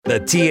The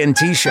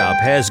TNT Shop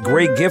has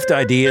great gift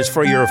ideas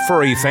for your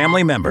furry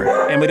family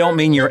member. And we don't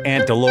mean your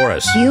Aunt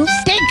Dolores. You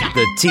stink!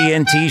 The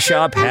TNT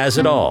Shop has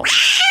it all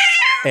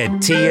at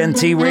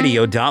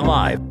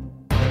TNTRadio.live.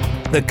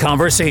 The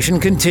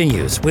conversation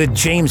continues with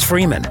James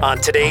Freeman on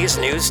today's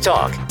News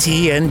Talk,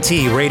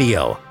 TNT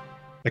Radio.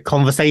 The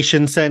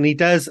conversation certainly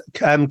does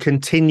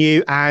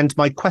continue. And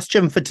my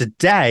question for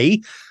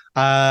today,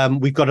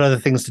 we've got other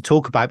things to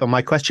talk about, but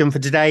my question for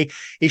today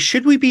is,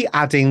 should we be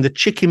adding the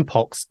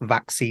chickenpox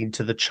vaccine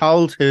to the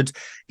childhood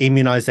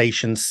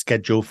immunisation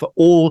schedule for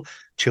all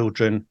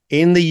children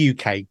in the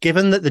UK,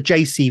 given that the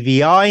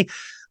JCVI,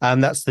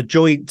 that's the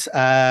Joint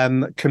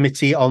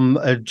Committee on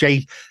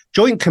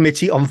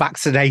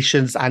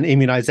Vaccinations and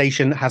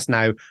Immunisation, has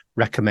now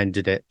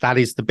recommended it? That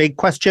is the big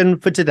question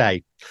for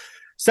today.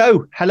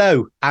 So,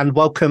 hello and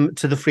welcome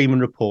to the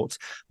Freeman Report.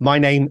 My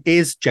name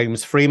is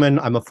James Freeman.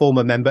 I'm a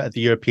former member of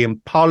the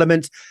European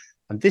Parliament,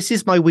 and this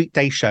is my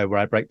weekday show where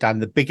I break down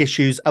the big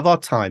issues of our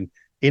time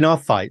in our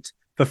fight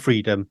for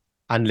freedom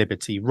and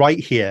liberty, right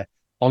here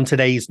on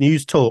today's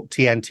News Talk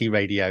TNT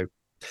Radio.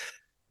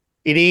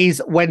 It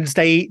is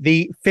Wednesday,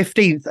 the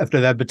 15th of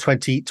November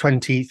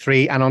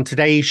 2023, and on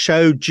today's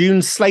show,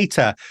 June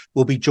Slater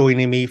will be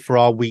joining me for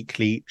our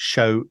weekly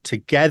show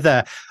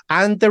together.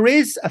 And there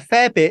is a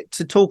fair bit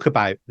to talk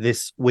about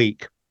this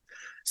week.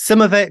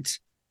 Some of it,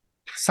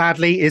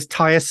 sadly, is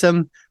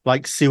tiresome,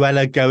 like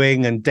Suella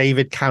going and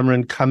David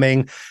Cameron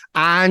coming,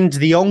 and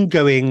the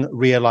ongoing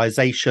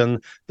realisation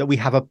that we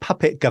have a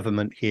puppet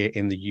government here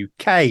in the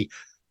UK.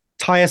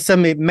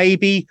 Tiresome it may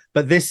be,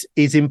 but this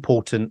is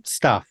important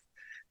stuff.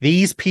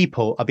 These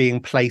people are being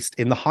placed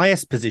in the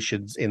highest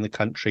positions in the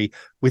country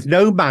with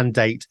no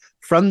mandate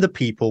from the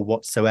people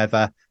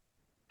whatsoever.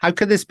 How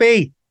could this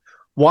be?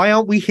 Why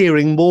aren't we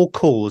hearing more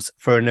calls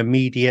for an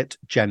immediate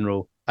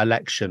general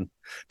election?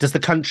 Does the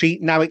country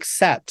now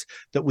accept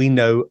that we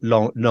no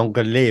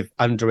longer live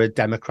under a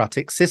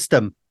democratic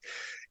system?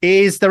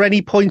 Is there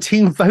any point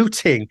in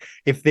voting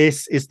if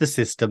this is the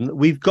system that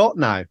we've got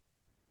now?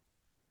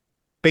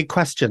 Big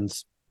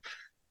questions.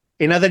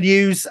 In other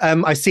news,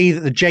 I see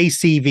that the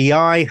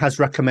JCVI has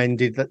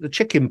recommended that the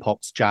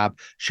chickenpox jab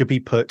should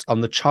be put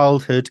on the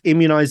childhood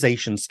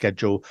immunisation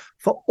schedule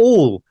for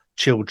all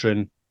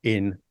children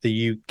in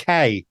the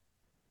UK.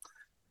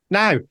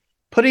 Now,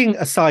 putting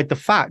aside the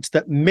fact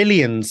that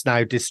millions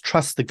now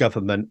distrust the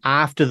government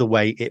after the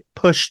way it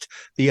pushed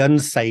the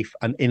unsafe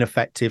and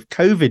ineffective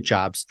COVID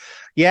jabs,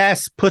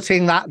 yes,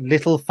 putting that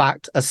little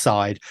fact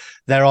aside,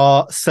 there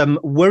are some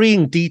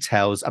worrying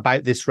details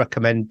about this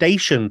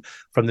recommendation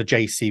from the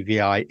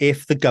JCVI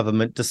if the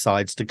government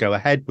decides to go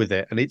ahead with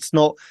it, and it's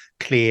not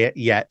clear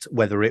yet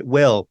whether it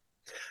will.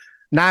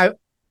 Now,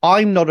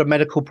 I'm not a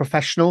medical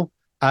professional,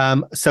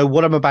 so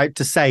what I'm about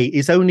to say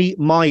is only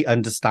my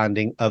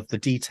understanding of the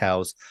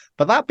details.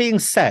 But that being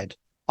said,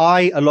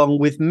 I, along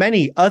with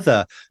many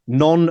other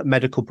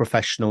non-medical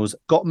professionals,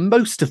 got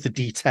most of the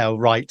detail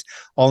right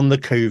on the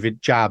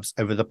COVID jabs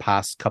over the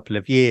past couple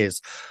of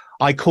years.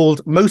 I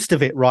called most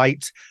of it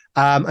right,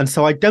 and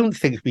so I don't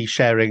think me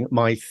sharing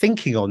my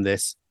thinking on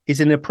this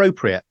is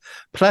inappropriate.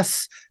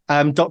 Plus,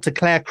 Dr.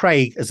 Claire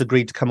Craig has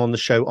agreed to come on the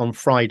show on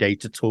Friday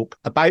to talk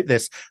about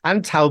this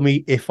and tell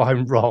me if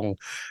I'm wrong.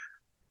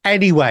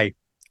 Anyway,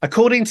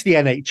 according to the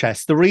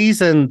NHS, the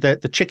reason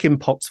that the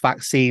chickenpox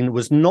vaccine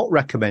was not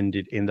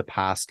recommended in the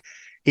past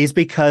is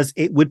because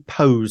it would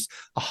pose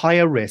a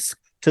higher risk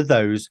to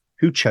those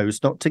who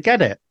chose not to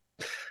get it.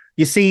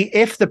 You see,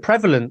 if the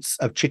prevalence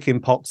of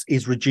chickenpox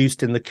is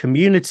reduced in the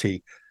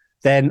community,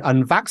 then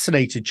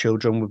unvaccinated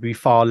children would be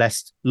far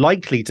less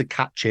likely to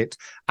catch it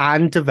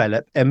and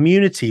develop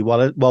immunity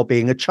while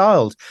being a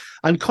child.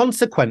 And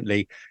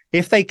consequently,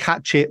 if they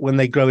catch it when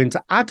they grow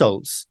into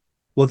adults,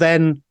 well,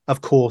 then, of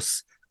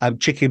course,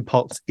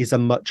 chickenpox is a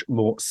much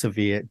more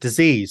severe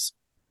disease.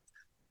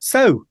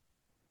 So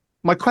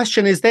my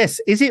question is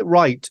this: is it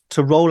right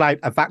to roll out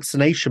a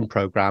vaccination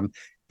program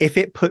if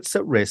it puts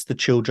at risk the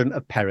children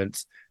of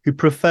parents who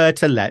prefer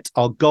to let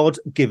our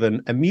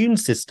God-given immune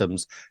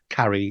systems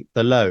carry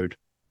the load?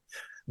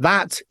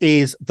 That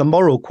is the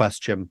moral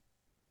question.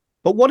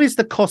 But what is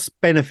the cost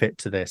benefit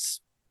to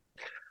this?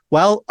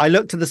 Well, I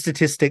looked at the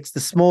statistics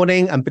this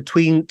morning, and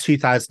between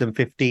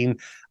 2015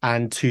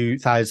 and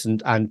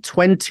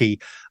 2020,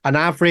 an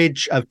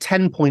average of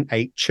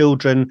 10.8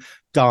 children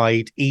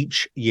died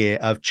each year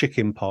of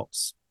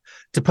chickenpox.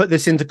 To put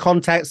this into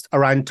context,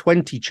 around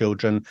 20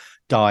 children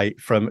die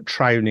from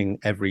drowning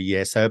every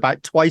year, so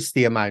about twice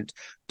the amount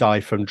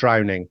die from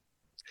drowning.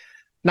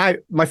 Now,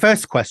 my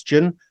first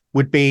question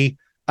would be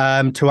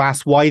to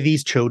ask why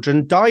these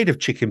children died of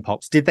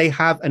chickenpox. Did they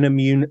have an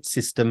immune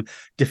system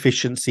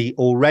deficiency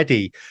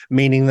already,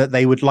 meaning that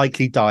they would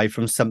likely die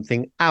from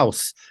something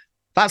else?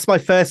 That's my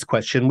first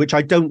question, which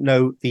I don't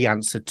know the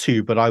answer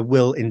to, but I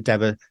will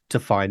endeavour to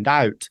find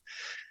out.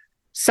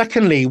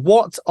 Secondly,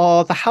 what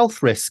are the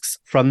health risks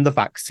from the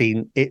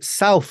vaccine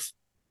itself?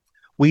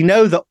 We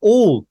know that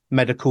all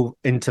medical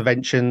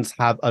interventions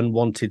have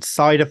unwanted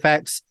side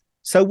effects.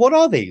 So what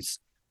are these?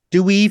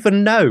 Do we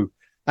even know?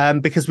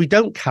 because we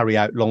don't carry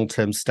out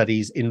long-term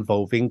studies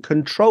involving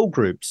control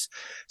groups.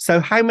 So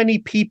how many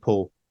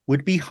people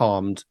would be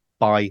harmed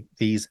by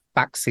these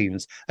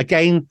vaccines?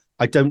 Again,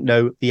 I don't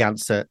know the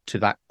answer to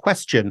that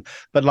question.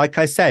 But like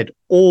I said,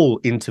 all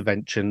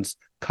interventions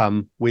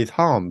come with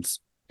harms.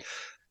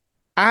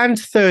 And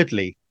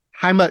thirdly,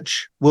 how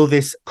much will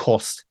this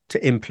cost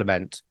to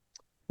implement?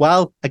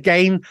 Well,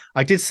 again,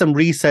 I did some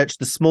research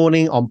this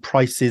morning on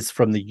prices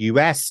from the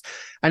US,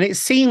 and it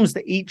seems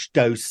that each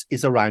dose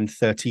is around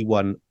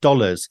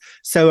 $31,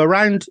 so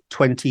around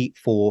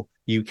 24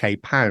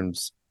 UK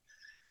pounds.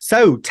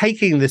 So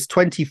taking this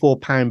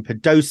 £24 per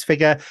dose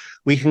figure,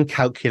 we can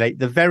calculate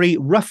the very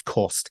rough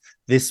cost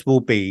this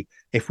will be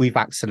if we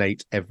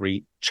vaccinate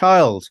every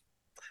child.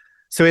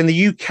 So in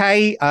the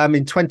UK,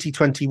 in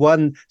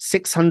 2021,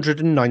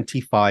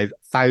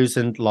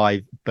 695,000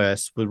 live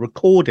births were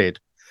recorded.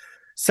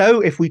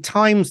 So if we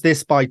times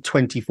this by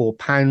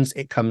 £24,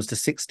 it comes to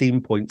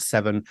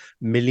 £16.7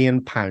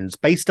 million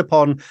based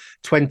upon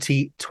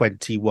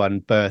 2021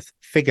 birth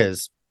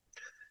figures.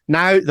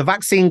 Now, the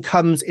vaccine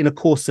comes in a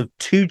course of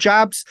 2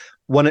 jabs,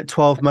 one at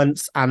 12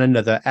 months and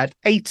another at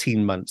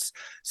 18 months.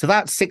 So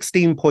that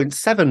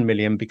 16.7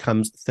 million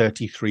becomes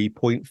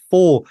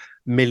 33.4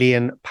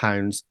 million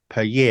pounds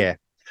per year.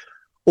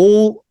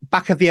 All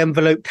back of the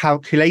envelope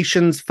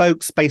calculations,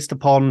 folks, based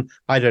upon,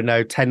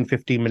 10,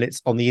 15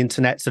 minutes on the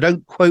internet. So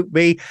don't quote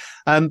me,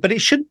 but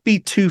it shouldn't be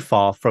too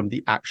far from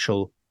the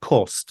actual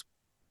cost.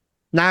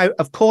 Now,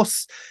 of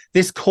course,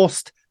 this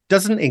cost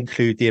doesn't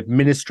include the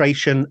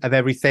administration of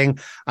everything,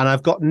 and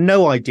I've got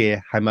no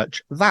idea how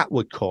much that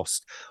would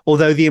cost.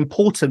 Although the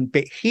important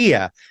bit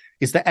here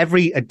is that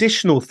every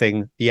additional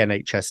thing the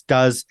NHS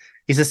does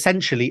is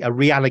essentially a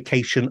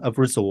reallocation of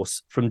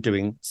resource from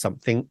doing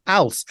something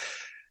else.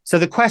 So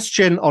the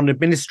question on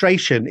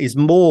administration is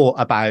more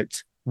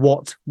about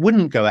what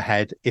wouldn't go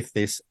ahead if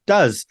this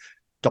does.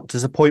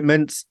 Doctor's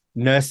appointments,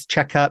 nurse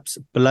checkups,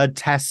 blood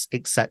tests,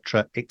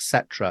 etc.,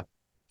 etc.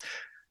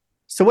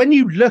 So when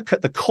you look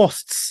at the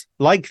costs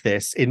like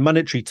this in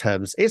monetary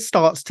terms, it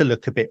starts to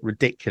look a bit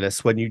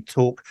ridiculous when you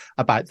talk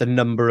about the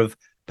number of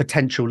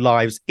potential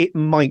lives it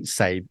might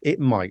save. It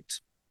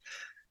might.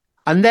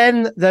 And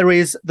then there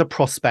is the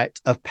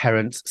prospect of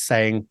parents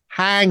saying,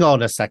 hang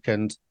on a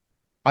second,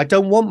 I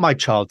don't want my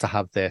child to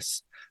have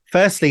this.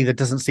 Firstly, there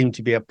doesn't seem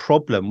to be a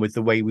problem with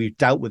the way we've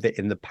dealt with it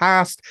in the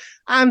past.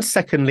 And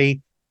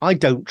secondly, I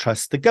don't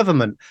trust the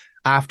government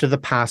after the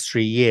past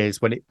 3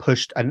 years when it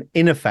pushed an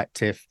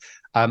ineffective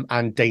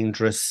and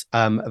dangerous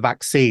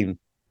vaccine.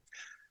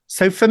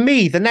 So for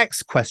me, the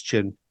next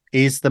question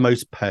is the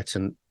most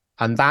pertinent,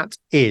 and that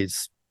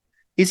is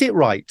it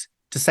right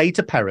to say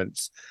to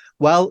parents,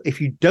 well,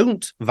 if you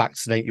don't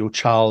vaccinate your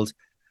child,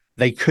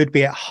 they could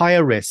be at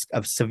higher risk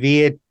of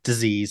severe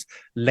disease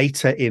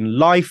later in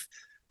life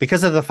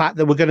because of the fact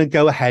that we're going to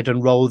go ahead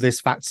and roll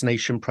this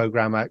vaccination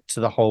program out to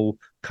the whole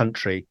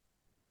country?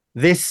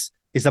 This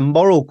is a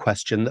moral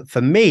question that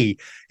for me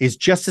is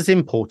just as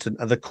important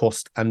as the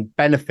cost and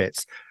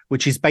benefits,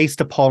 which is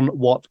based upon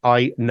what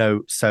I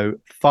know so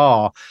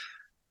far.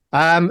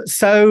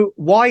 So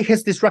why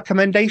has this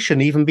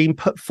recommendation even been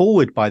put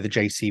forward by the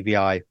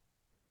JCVI?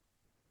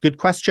 Good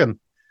question.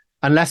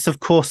 Unless, of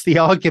course, the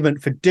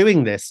argument for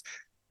doing this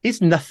is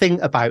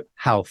nothing about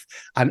health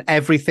and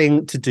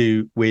everything to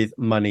do with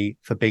money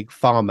for Big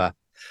Pharma.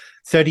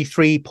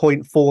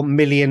 33.4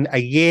 million a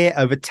year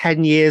over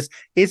 10 years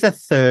is a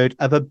third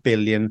of £1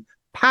 billion,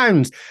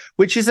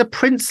 which is a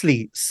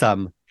princely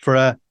sum for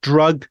a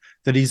drug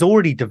that is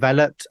already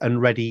developed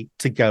and ready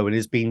to go and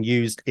is being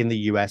used in the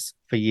US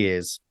for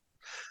years.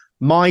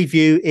 My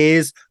view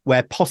is,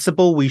 where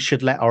possible, we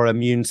should let our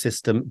immune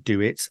system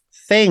do its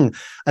thing,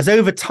 as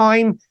over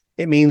time,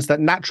 it means that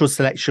natural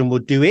selection will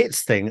do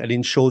its thing and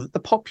ensure that the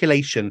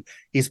population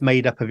is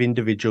made up of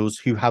individuals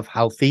who have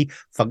healthy,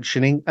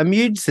 functioning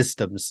immune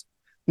systems.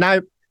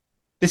 Now,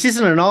 this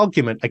isn't an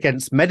argument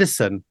against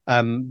medicine,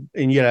 and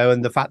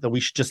the fact that we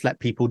should just let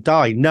people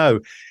die.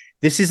 No,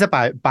 this is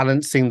about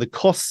balancing the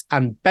costs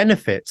and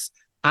benefits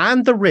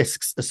and the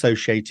risks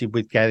associated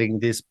with getting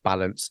this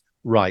balance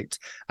right.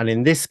 And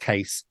in this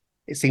case,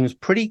 it seems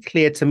pretty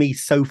clear to me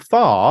so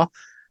far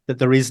that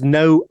there is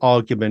no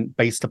argument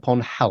based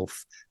upon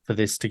health for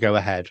this to go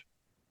ahead.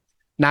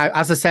 Now,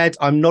 as I said,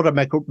 I'm not a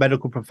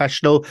medical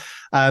professional,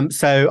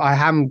 so I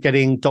am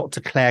getting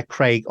Dr. Claire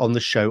Craig on the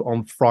show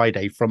on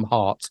Friday from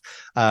Heart,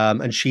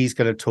 and she's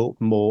going to talk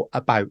more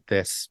about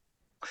this.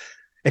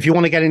 If you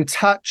want to get in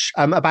touch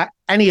about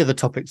any of the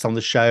topics on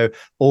the show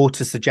or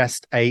to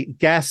suggest a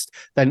guest,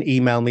 then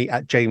email me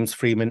at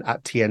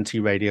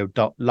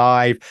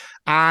jamesfreeman@tntradio.live.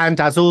 And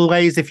as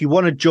always, if you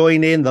want to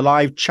join in the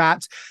live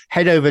chat,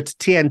 head over to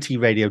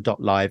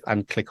tntradio.live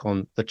and click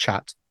on the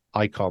chat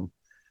icon.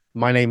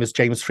 My name is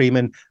James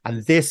Freeman,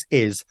 and this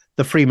is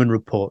the Freeman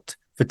Report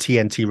for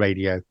TNT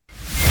Radio.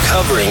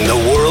 Covering the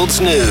world's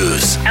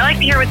news. I like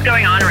to hear what's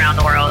going on around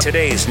the world.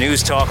 Today's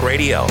News Talk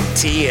Radio,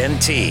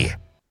 TNT.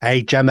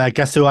 Hey, Gemma,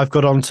 guess who I've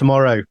got on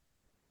tomorrow?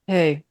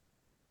 Hey.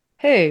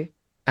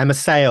 Emma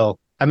Sale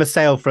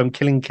from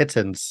Killing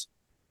Kittens.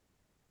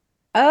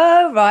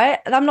 Oh, right.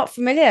 I'm not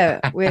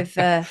familiar with.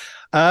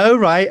 Oh,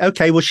 right.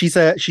 Okay. Well, she's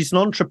an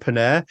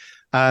entrepreneur.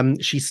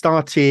 She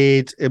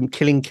started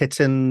killing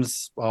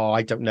kittens. Oh,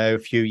 I don't know, a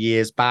few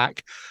years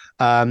back.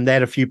 They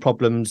had a few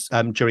problems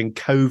during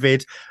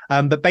COVID.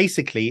 But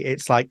basically,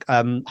 it's like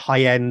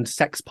high-end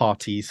sex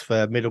parties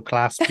for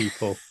middle-class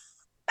people.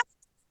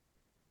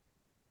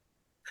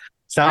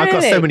 So I've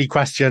got so Really? many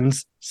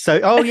questions.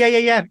 So, oh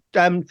yeah.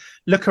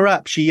 Look her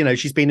up.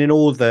 She's been in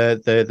all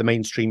the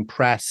mainstream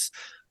press.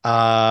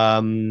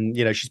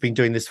 She's been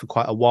doing this for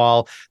quite a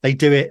while. They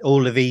do it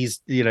all of these,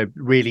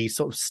 really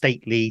sort of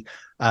stately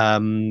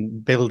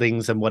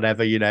buildings and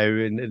whatever,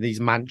 in these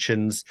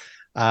mansions.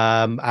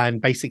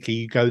 And basically,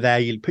 you go there,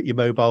 you put your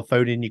mobile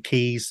phone in your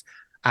keys,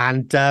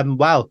 and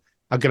well,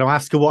 I'm going to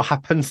ask her what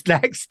happens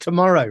next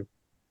tomorrow.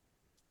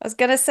 I was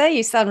going to say,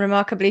 you sound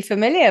remarkably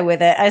familiar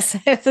with it. As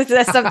if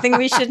there's something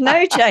we should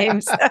know,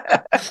 James.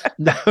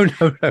 No.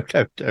 No.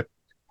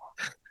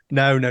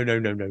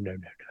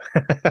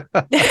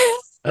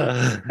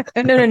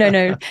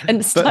 No.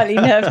 And slightly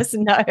nervous.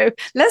 No.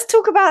 Let's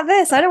talk about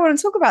this. I don't want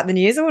to talk about the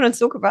news. I want to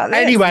talk about this.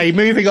 Anyway,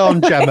 moving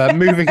on, Gemma,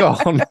 moving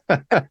on.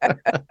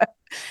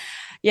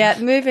 Yeah,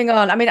 moving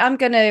on. I mean, I'm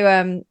going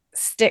to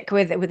stick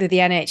with the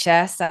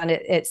NHS and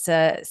its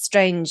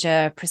strange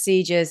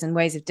procedures and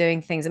ways of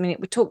doing things. I mean,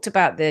 we talked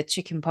about the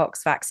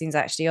chickenpox vaccines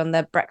actually on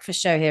the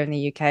breakfast show here in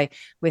the UK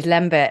with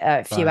Lembit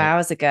a few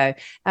hours ago.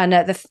 And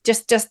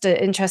just an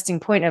interesting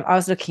point. I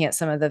was looking at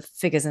some of the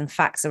figures and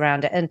facts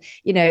around it, and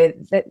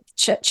that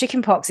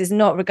chickenpox is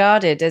not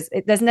regarded as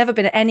there's never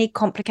been any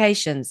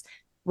complications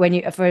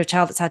for a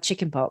child that's had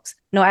chickenpox,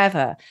 not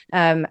ever.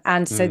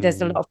 And so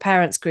there's a lot of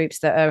parents groups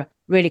that are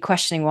really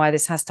questioning why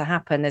this has to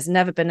happen. There's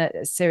never been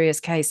a serious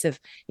case of,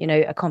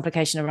 a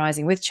complication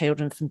arising with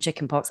children from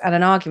chickenpox, and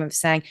an argument for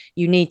saying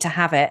you need to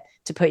have it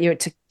to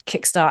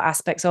kickstart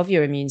aspects of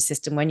your immune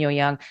system when you're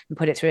young and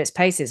put it through its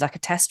paces like a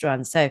test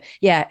run. So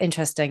yeah,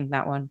 interesting,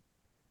 that one.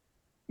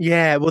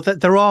 Yeah, well,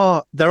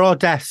 there are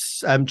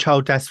deaths,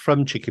 child deaths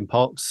from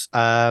chickenpox.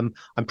 I'm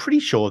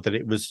pretty sure that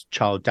it was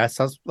child deaths.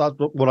 That's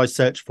what I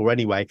searched for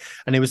anyway,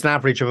 and it was an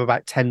average of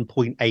about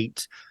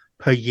 10.8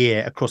 per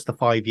year across the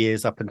 5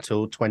 years up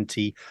until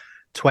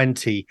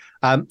 2020.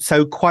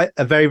 So quite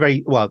a very,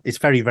 very well. It's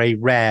very, very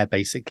rare,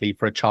 basically,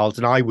 for a child.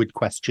 And I would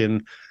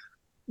question,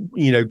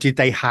 did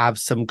they have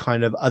some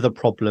kind of other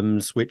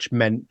problems which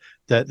meant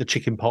that the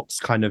chickenpox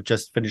kind of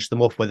just finished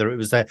them off, whether it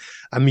was a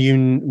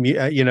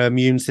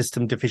immune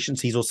system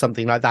deficiencies or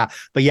something like that.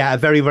 But yeah, a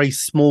very, very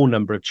small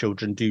number of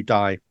children do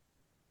die.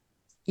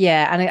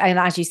 Yeah, and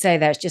as you say,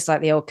 there, it's just like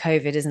the old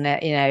COVID, isn't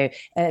it?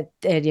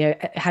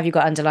 Have you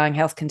got underlying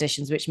health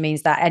conditions, which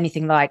means that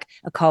anything like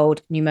a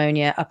cold,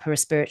 pneumonia, upper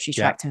respiratory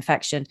tract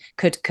infection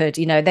could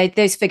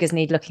those figures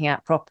need looking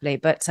at properly.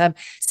 But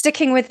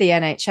sticking with the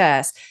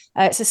NHS,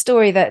 it's a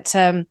story that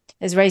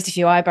has raised a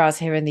few eyebrows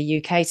here in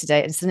the UK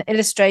today. It's an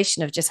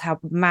illustration of just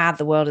how mad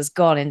the world has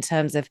gone in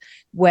terms of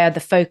where the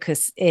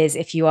focus is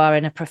if you are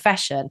in a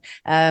profession,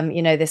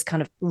 this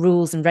kind of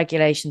rules and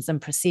regulations and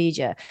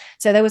procedure.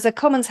 So there was a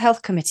Commons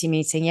Health Committee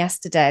meeting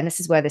yesterday, and this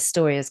is where this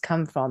story has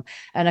come from.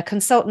 And a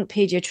consultant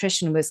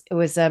paediatrician was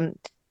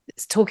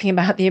talking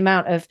about the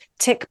amount of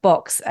tick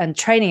box and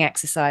training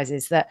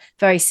exercises that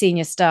very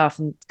senior staff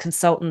and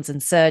consultants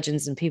and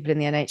surgeons and people in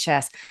the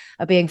NHS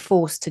are being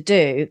forced to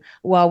do,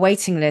 while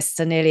waiting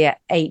lists are nearly at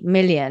 8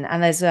 million.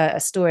 And there's a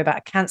story about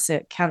a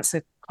cancer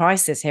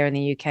crisis here in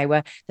the UK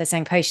where they're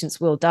saying patients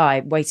will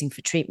die waiting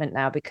for treatment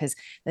now because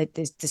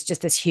there's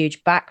just this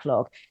huge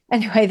backlog.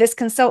 Anyway, this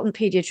consultant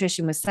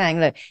paediatrician was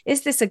saying, look,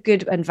 is this a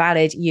good and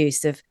valid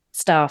use of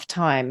staff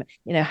time?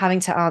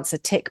 Having to answer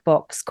tick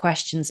box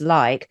questions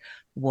like,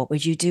 what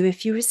would you do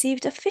if you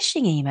received a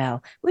phishing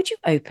email? Would you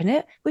open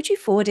it? Would you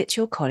forward it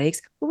to your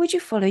colleagues? Or would you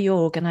follow your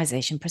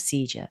organization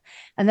procedure?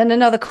 And then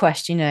another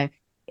question,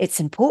 it's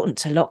important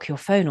to lock your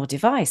phone or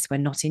device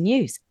when not in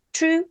use.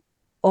 True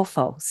or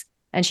false?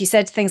 And she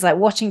said things like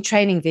watching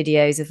training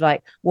videos of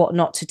like what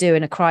not to do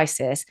in a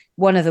crisis.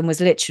 One of them was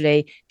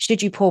literally,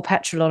 should you pour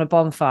petrol on a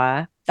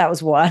bonfire? That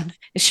was one,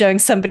 showing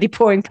somebody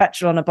pouring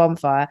petrol on a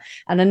bonfire.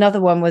 And another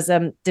one was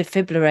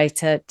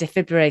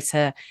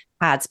defibrillator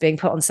pads being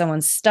put on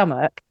someone's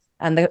stomach.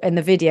 And in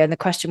the video, and the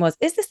question was,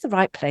 is this the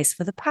right place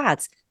for the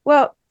pads?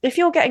 Well, if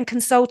you're getting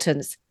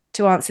consultants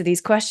to answer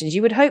these questions,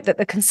 you would hope that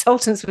the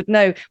consultants would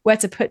know where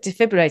to put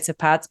defibrillator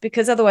pads,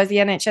 because otherwise the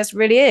NHS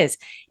really is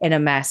in a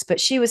mess.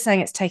 But she was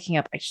saying it's taking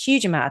up a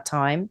huge amount of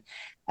time,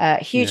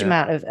 a huge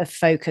amount of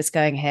focus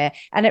going here.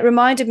 And it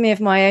reminded me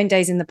of my own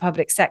days in the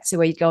public sector,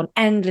 where you'd go on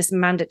endless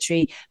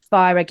mandatory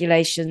fire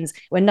regulations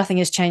when nothing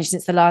has changed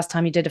since the last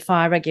time you did a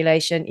fire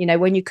regulation,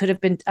 when you could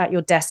have been at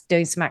your desk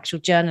doing some actual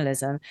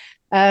journalism.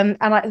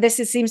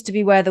 This seems to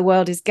be where the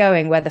world is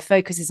going, where the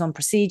focus is on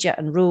procedure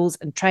and rules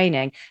and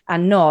training,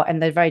 and not, in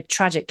the very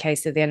tragic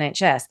case of the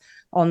NHS,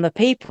 on the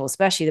people,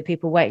 especially the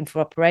people waiting for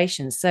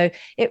operations. So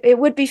it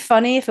would be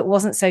funny if it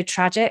wasn't so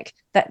tragic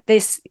that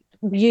this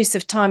use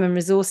of time and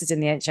resources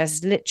in the NHS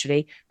is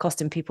literally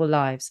costing people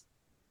lives.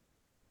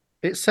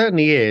 It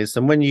certainly is.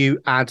 And when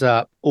you add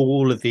up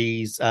all of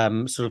these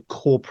sort of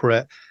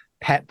corporate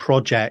pet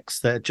projects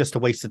that are just a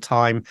waste of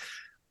time.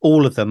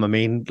 All of them. I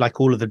mean,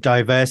 like all of the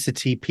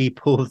diversity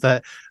people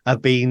that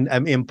have been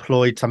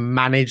employed to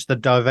manage the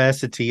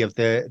diversity of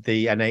the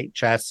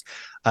NHS,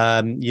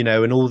 you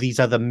know, and all these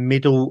other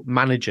middle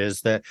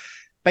managers that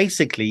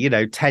basically,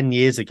 10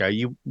 years ago,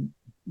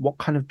 what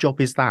kind of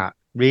job is that?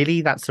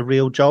 Really? That's a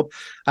real job?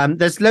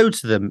 There's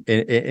loads of them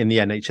in the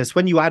NHS.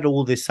 When you add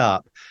all this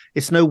up,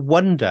 it's no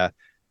wonder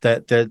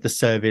that the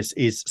service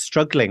is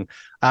struggling.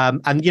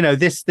 And,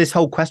 this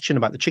whole question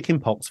about the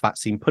chickenpox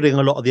vaccine, putting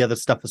a lot of the other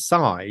stuff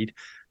aside,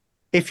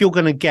 if you're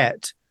going to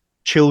get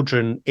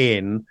children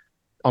in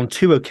on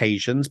 2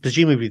 occasions,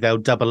 presumably they'll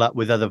double up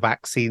with other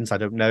vaccines, I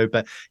don't know,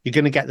 but you're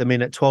going to get them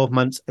in at 12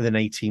 months and then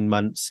 18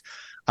 months.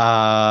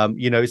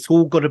 It's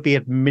all got to be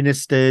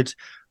administered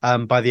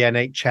by the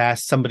NHS.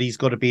 Somebody's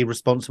got to be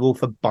responsible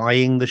for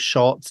buying the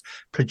shots,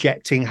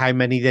 projecting how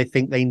many they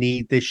think they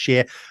need this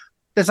year.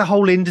 There's a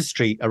whole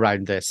industry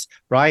around this,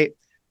 right?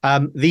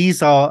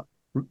 This is a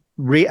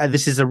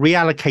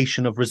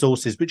reallocation of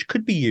resources which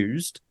could be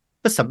used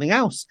for something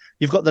else.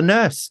 You've got the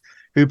nurse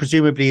who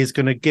presumably is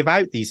going to give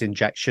out these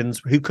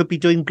injections, who could be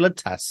doing blood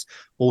tests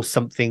or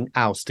something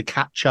else to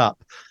catch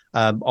up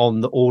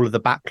on all of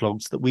the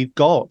backlogs that we've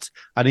got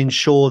and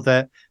ensure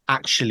that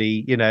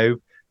actually,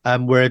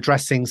 we're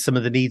addressing some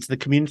of the needs of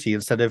the community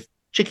instead of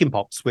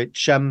chickenpox,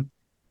 which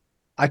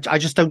I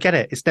just don't get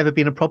it. It's never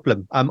been a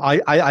problem.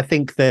 I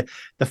think the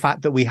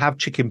fact that we have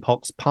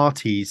chickenpox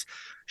parties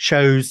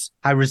shows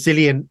how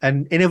resilient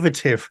and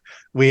innovative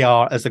we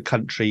are as a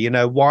country.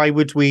 Why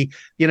would we,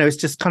 it's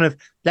just kind of,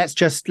 let's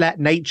just let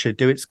nature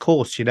do its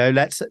course,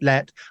 let's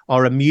let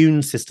our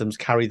immune systems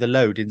carry the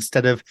load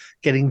instead of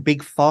getting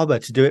big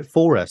pharma to do it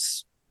for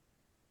us.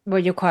 Well,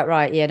 you're quite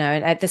right.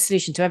 And the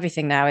solution to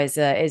everything now is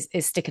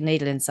stick a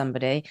needle in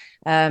somebody.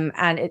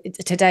 And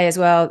today as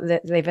well,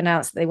 they've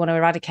announced that they want to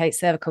eradicate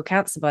cervical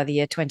cancer by the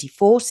year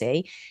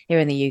 2040 here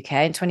in the UK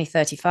and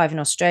 2035 in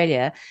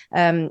Australia.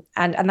 And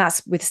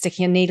that's with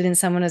sticking a needle in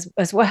someone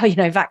as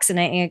well,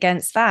 vaccinating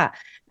against that.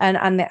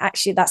 And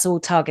actually, that's all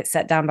targets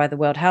set down by the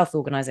World Health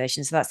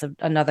Organization. So that's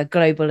another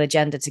global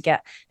agenda to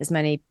get as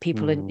many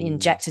people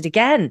injected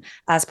again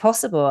as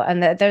possible.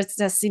 And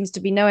there seems to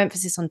be no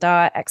emphasis on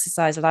diet,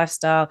 exercise,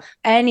 lifestyle,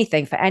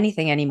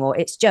 anything anymore.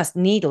 It's just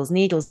needles.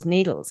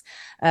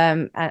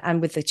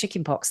 And with the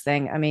chickenpox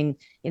thing, I mean,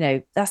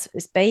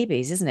 it's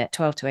babies, isn't it?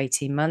 12 to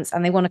 18 months.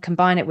 And they want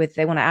to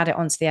they want to add it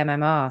onto the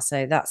MMR.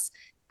 So that's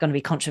going to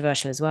be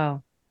controversial as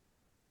well.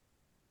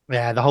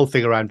 Yeah, the whole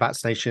thing around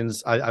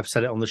vaccinations, I've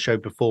said it on the show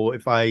before.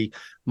 If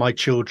my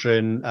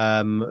children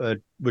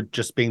were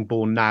just being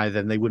born now,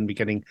 then they wouldn't be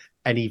getting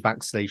any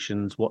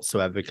vaccinations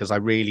whatsoever, because I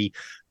really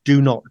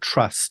do not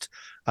trust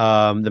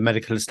the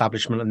medical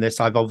establishment on this.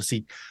 I've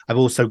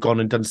also gone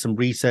and done some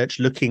research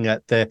looking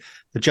at the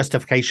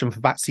justification for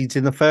vaccines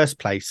in the first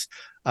place.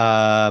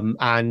 And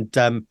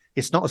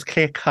it's not as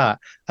clear cut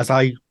as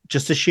I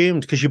just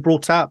assumed, because you're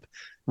brought up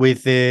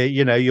with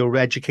you're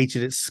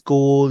educated at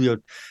school.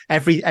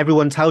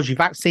 Everyone tells you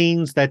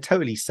vaccines, they're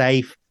totally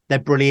safe, they're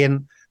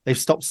brilliant, they've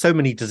stopped so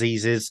many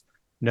diseases.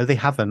 No, they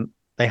haven't.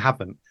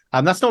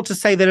 That's not to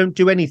say they don't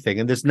do anything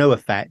and there's no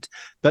effect,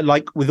 but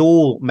like with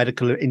all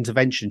medical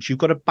interventions, you've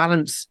got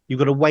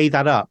to weigh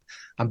that up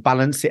and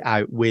balance it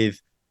out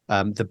with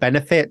the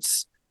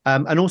benefits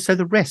and also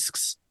the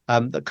risks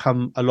that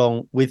come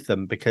along with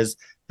them, because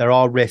there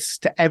are risks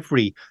to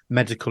every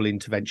medical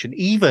intervention.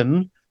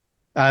 Even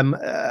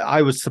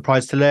I was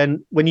surprised to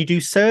learn when you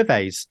do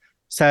surveys.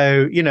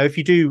 So, if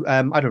you do,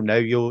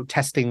 you're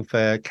testing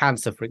for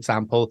cancer, for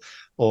example,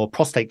 or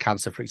prostate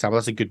cancer, for example,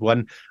 that's a good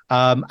one.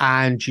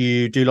 And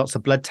you do lots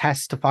of blood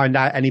tests to find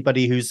out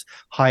anybody who's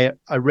high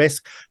at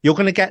risk, you're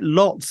going to get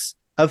lots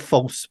of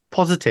false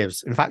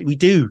positives. In fact, we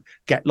do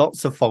get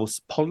lots of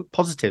false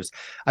positives.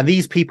 And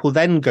these people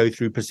then go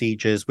through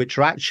procedures which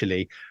are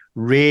actually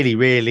really,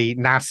 really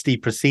nasty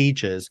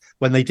procedures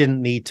when they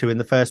didn't need to in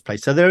the first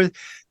place. So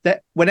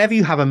whenever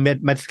you have a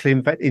medical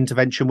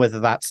intervention, whether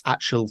that's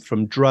actual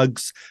from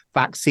drugs,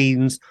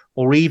 vaccines,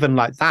 or even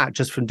like that,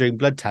 just from doing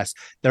blood tests,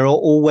 there are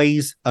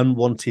always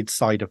unwanted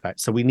side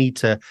effects. So we need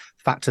to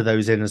factor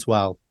those in as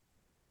well.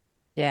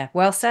 Yeah,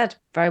 well said.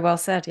 Very well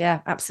said. Yeah,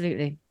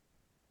 absolutely.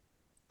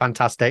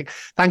 Fantastic.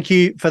 Thank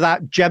you for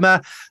that,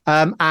 Gemma.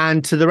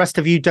 And to the rest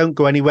of you, don't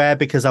go anywhere,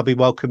 because I'll be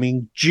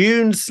welcoming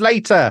June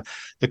Slater,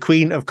 the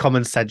Queen of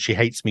Common Sense. She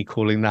hates me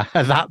calling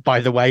that, by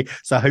the way,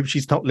 so I hope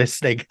she's not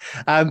listening.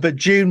 But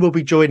June will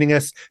be joining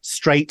us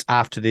straight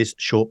after this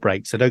short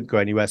break. So don't go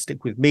anywhere.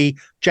 Stick with me,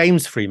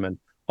 James Freeman,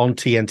 on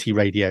TNT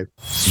Radio.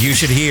 You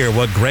should hear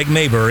what Greg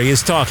Maybury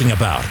is talking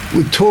about.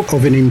 With talk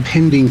of an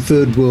impending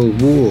Third World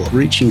War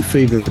reaching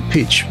fever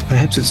pitch,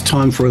 perhaps it's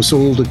time for us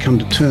all to come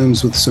to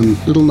terms with some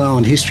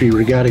little-known history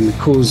regarding the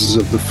causes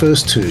of the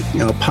first two.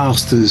 Our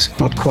past is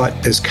not quite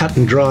as cut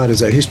and dried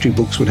as our history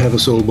books would have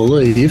us all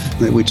believe,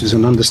 which is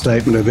an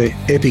understatement of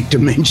epic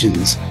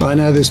dimensions. I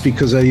know this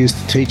because I used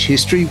to teach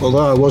history.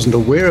 Although I wasn't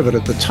aware of it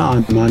at the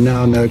time, I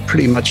now know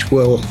pretty much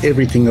well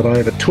everything that I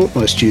ever taught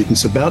my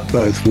students about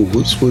both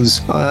wars.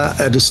 are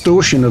a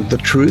distortion of the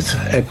truth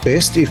at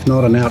best, if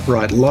not an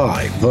outright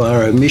lie,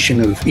 via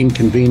omission of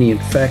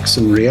inconvenient facts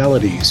and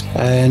realities.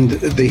 And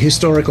the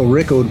historical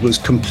record was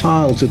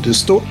compiled to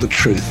distort the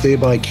truth,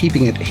 thereby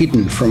keeping it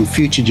hidden from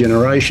future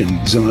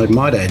generations, and I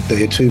might add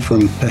there too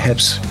from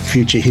perhaps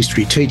future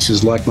history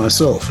teachers like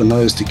myself and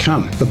those to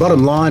come. The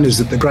bottom line is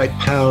that the great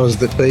powers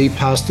that be,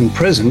 past and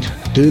present,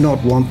 do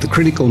not want the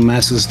critical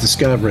masses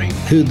discovering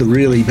who the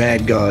really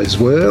bad guys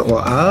were or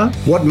are,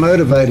 what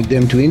motivated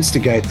them to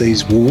instigate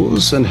these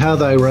wars, and how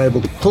they were able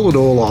to pull it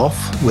all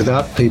off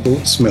without people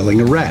smelling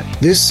a rat.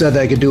 This so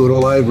they could do it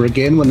all over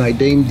again when they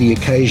deemed the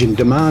occasion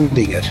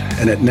demanding it,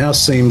 and it now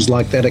seems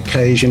like that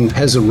occasion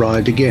has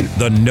arrived again.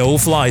 The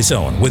No-Fly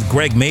Zone with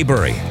Greg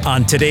Maybury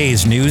on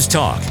today's News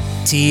Talk,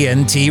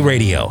 TNT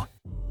Radio.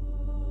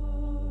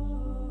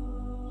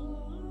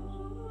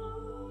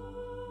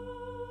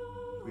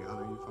 We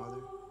honor you,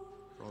 Father,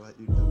 for all that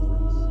you've done for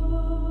us.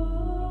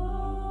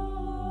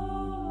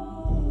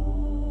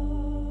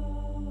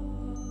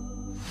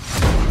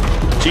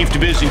 Chief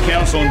Division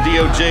Counsel and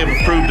DOJ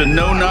have approved a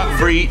no-knock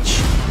breach.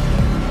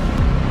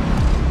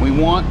 We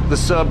want the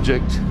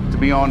subject to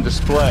be on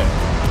display,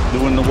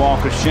 doing the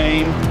walk of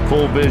shame,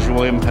 full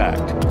visual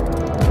impact.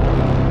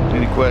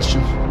 Any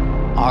questions?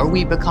 Are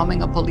we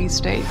becoming a police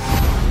state?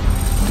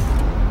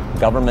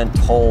 Government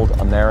told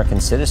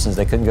American citizens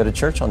they couldn't go to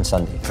church on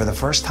Sunday. For the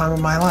first time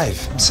in my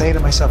life, I'm saying to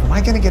myself, am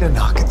I going to get a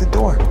knock at the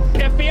door?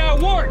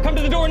 FBI warrant, come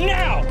to the door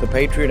now! The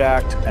Patriot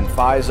Act and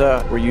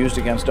FISA were used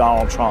against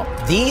Donald Trump.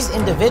 These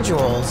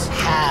individuals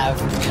have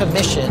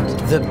commissioned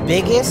the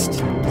biggest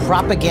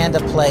propaganda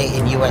play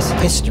in U.S.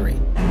 history.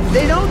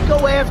 They don't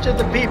go after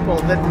the people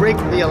that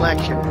rigged the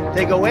election.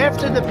 They go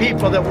after the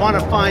people that want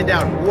to find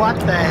out what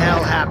the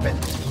hell happened.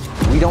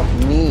 We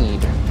don't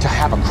need to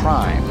have a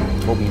crime.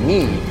 What we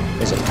need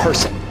is a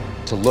person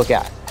to look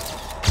at.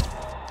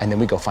 And then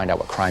we go find out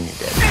what crime you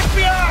did.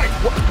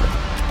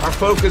 FBI! Our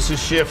focus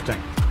is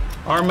shifting.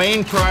 Our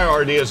main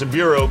priority as a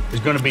bureau is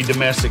going to be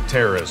domestic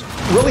terrorism.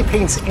 It really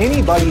paints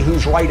anybody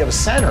who's right of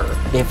center.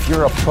 If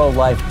you're a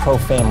pro-life,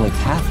 pro-family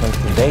Catholic,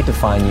 they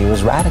define you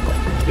as radical.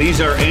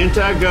 These are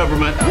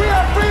anti-government. We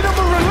have freedom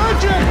of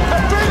religion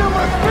and freedom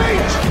of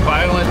speech.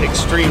 Violent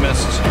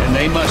extremists, and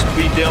they must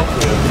be dealt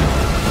with.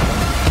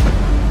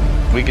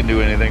 We can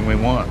do anything we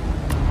want.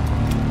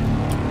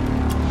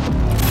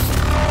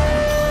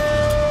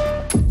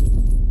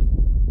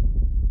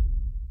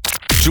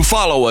 To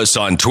follow us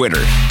on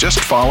Twitter, just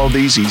follow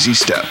these easy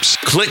steps.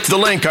 Click the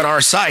link on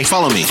our site.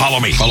 Follow me. Follow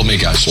me. Follow me,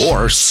 guys.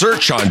 Or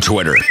search on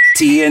Twitter.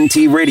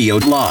 TNT Radio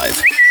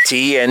Live.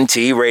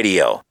 TNT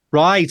Radio.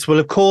 Right. Well,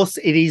 of course,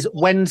 it is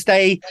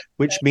Wednesday,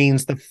 which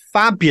means the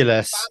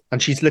fabulous,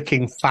 and she's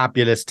looking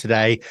fabulous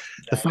today,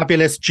 the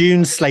fabulous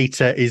June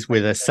Slater is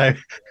with us. So,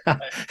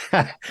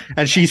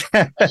 and she's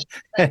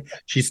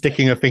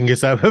sticking her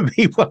fingers over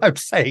me while I'm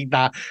saying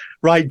that.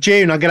 Right,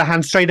 June, I'm going to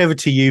hand straight over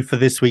to you for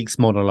this week's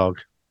monologue.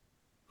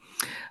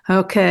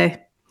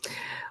 Okay.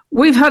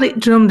 We've had it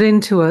drummed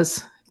into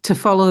us to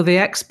follow the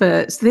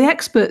experts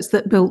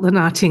that built the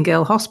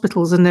Nightingale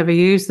hospitals and never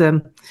used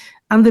them.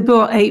 And they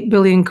bought 8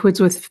 billion quid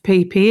worth of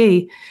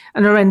PPE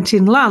and are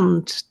renting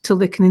land till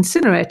they can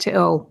incinerate it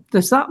all.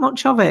 There's that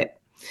much of it.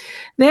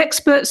 The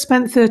experts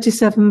spent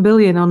 37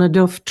 billion on a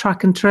Duff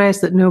track and trace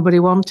that nobody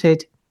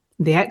wanted.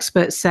 The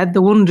experts said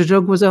the wonder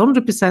drug was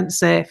 100%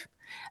 safe,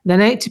 then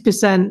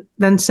 80%,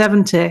 then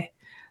 70%,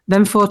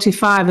 then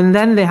 45%, and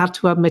then they had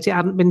to admit it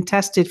hadn't been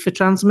tested for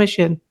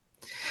transmission.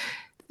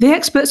 The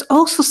experts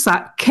also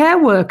sacked care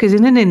workers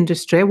in an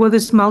industry where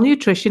there's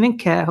malnutrition in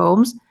care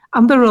homes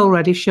and they're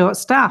already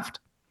short-staffed.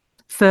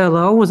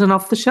 Furlough was an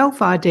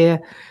off-the-shelf idea,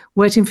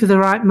 waiting for the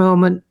right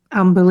moment,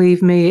 and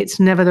believe me, it's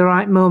never the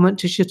right moment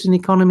to shut an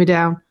economy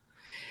down.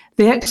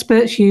 The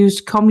experts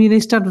used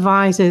communist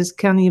advisors,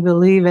 can you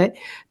believe it,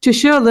 to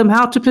show them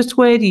how to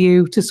persuade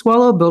you to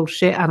swallow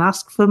bullshit and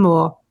ask for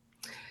more.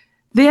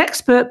 The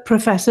expert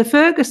Professor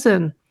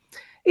Ferguson,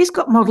 he's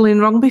got modelling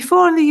wrong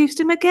before and they used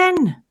him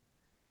again.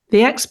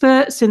 The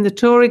experts in the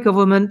Tory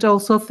government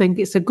also think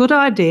it's a good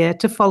idea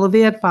to follow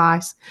the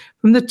advice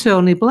from the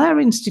Tony Blair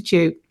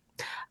Institute,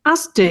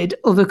 as did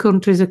other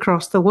countries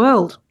across the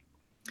world.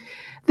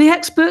 The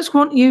experts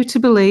want you to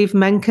believe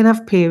men can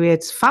have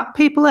periods, fat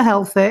people are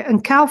healthy,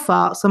 and cow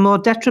farts are more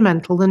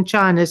detrimental than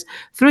China's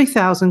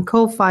 3,000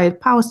 coal-fired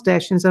power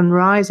stations and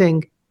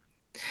rising.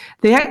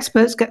 The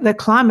experts get their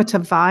climate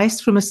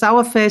advice from a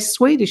sour-faced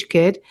Swedish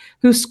kid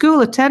whose school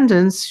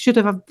attendance should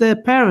have had their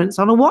parents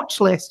on a watch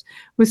list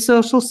with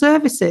social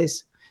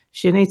services.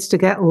 She needs to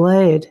get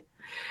laid.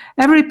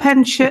 Every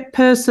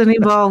person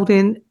involved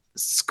in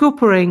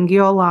scuppering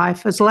your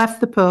life has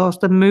left the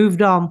post and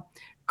moved on,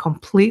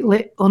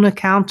 completely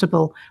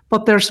unaccountable.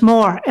 But there's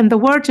more. In the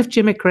words of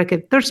Jimmy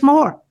Cricket, there's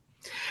more.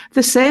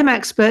 The same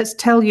experts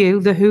tell you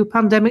the WHO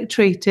pandemic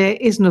treaty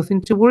is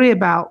nothing to worry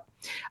about.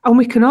 And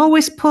we can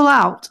always pull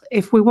out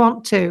if we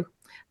want to.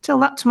 Tell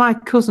that to my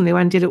cousin who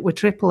ended up with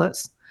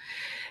triplets.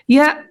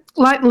 Yeah,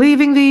 like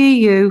leaving the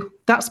EU,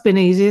 that's been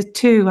easier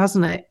too,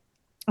 hasn't it?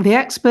 The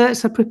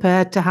experts are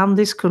prepared to hand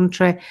this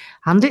country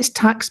and its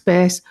tax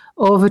base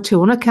over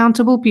to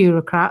unaccountable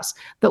bureaucrats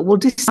that will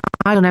decide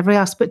on every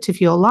aspect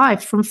of your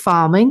life, from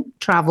farming,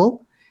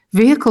 travel,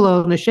 vehicle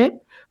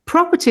ownership,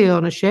 property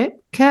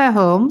ownership, care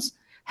homes,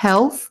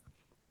 health.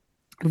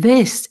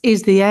 This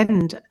is the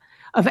end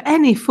of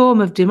any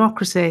form of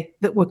democracy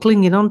that we're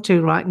clinging on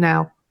to right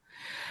now.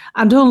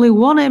 And only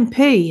one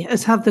MP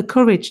has had the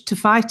courage to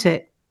fight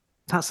it.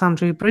 That's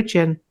Andrew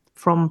Bridgen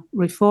from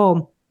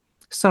Reform.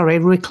 Sorry,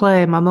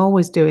 Reclaim. I'm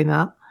always doing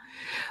that.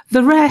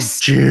 The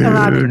rest are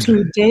either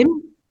too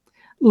dim,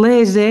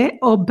 lazy,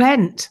 or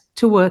bent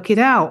to work it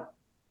out.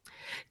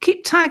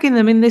 Keep tagging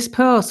them in this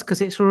post because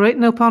it's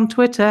written up on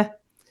Twitter,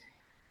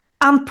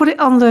 and put it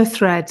on their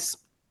threads.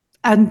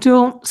 And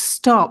don't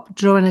stop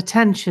drawing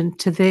attention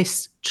to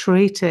this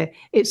treaty.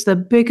 It's the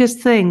biggest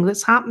thing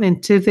that's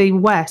happening to the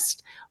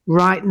West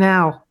right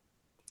now.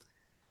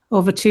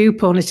 Over to you,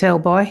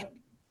 Ponytail Boy.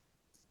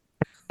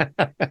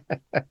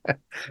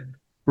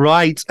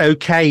 Right.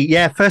 Okay.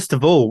 Yeah. First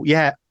of all,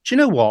 yeah. Do you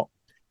know what?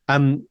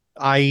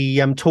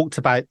 I talked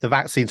about the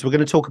vaccines. We're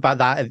going to talk about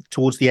that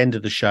towards the end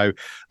of the show,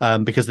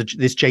 because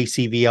this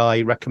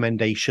JCVI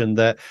recommendation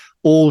that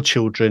all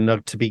children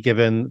are to be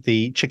given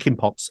the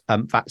chickenpox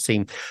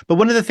vaccine. But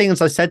one of the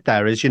things I said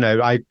there is,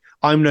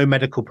 I'm no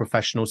medical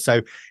professional,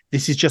 so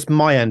this is just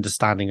my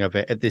understanding of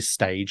it at this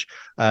stage.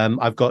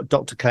 I've got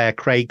Dr. Claire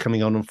Craig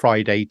coming on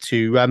Friday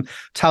to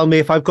tell me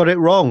if I've got it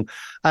wrong.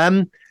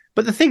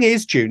 But the thing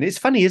is, June, it's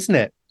funny, isn't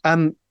it?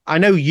 I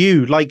know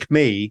you, like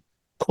me,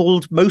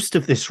 called most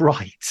of this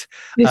right.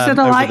 Who said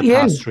I like you?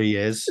 Past 3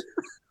 years.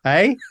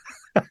 Hey?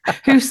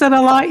 Who said I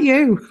like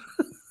you?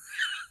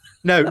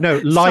 No,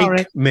 like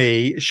Sorry.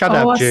 Me. Shut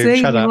up, June. I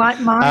see. Shut You're up.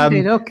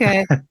 Like-minded.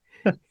 Okay.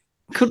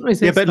 Couldn't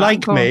resist. Yeah, but that.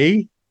 like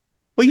me.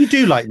 Well, you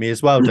do like me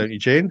as well, don't you,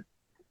 June?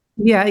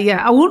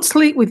 Yeah. I won't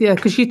sleep with you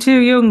because you're too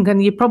young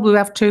and you probably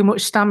have too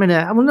much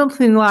stamina. I'm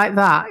nothing like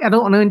that. I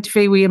don't want to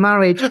interfere with your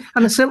marriage,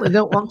 and I certainly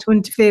don't want to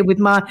interfere with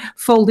my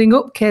folding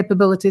up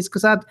capabilities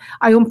because I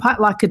unpack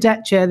like a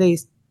deck chair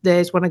these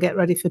days when I get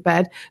ready for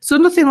bed. So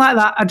nothing like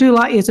that. I do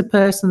like you as a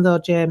person, though,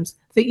 James.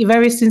 I think you're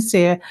very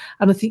sincere,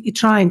 and I think you're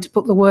trying to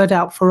put the word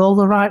out for all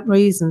the right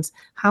reasons.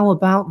 How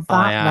about that?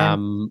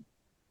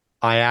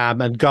 I am.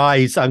 And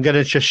guys, I'm going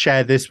to just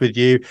share this with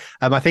you.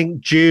 I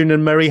think June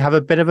and Murray have a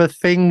bit of a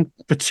thing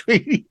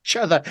between each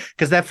other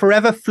because they're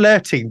forever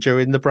flirting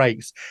during the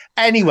breaks.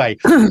 Anyway,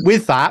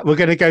 with that, we're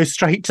going to go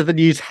straight to the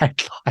news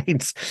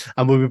headlines,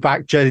 and we'll be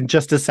back in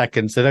just a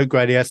second. So don't go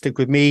anywhere. Stick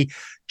with me,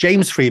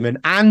 James Freeman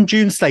and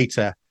June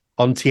Slater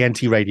on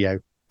TNT Radio.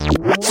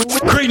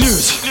 Great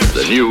news.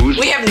 The news.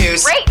 We have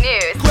news. Great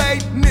news.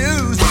 Great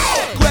news.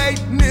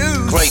 Great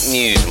news. Great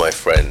news, my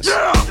friends.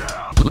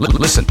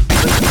 Listen.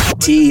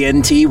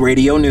 TNT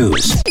Radio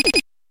News.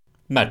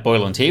 Matt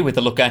Boyland here with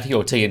a look at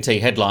your TNT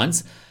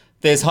headlines.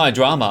 There's high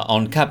drama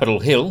on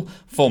Capitol Hill.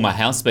 Former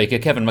House Speaker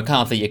Kevin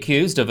McCarthy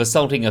accused of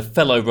assaulting a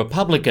fellow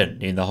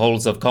Republican in the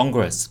halls of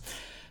Congress.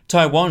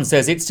 Taiwan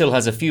says it still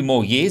has a few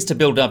more years to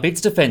build up its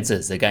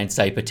defences against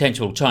a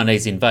potential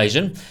Chinese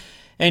invasion.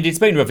 And it's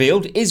been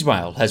revealed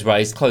Israel has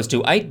raised close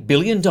to $8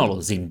 billion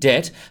in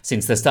debt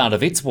since the start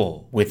of its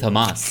war with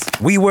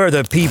Hamas. We wear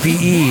the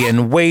PPE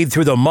and wade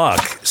through the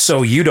muck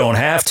so you don't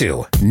have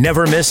to.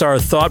 Never miss our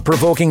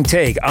thought-provoking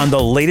take on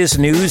the latest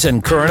news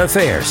and current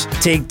affairs.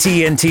 Take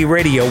TNT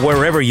Radio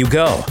wherever you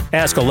go.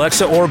 Ask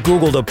Alexa or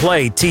Google to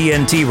play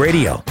TNT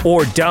Radio,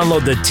 or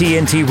download the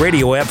TNT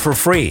Radio app for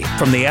free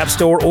from the App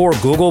Store or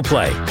Google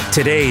Play.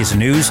 Today's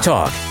News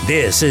Talk.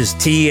 This is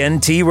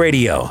TNT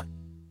Radio.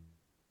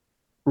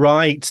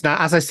 Right. Now,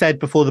 as I said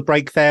before the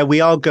break there,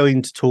 we are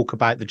going to talk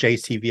about the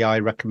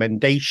JCVI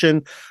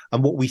recommendation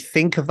and what we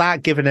think of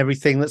that, given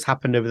everything that's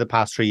happened over the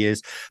past 3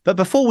 years. But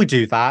before we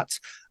do that,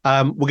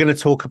 we're going to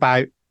talk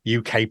about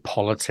UK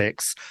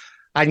politics.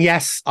 And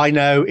yes, I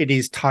know it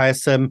is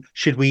tiresome.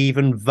 Should we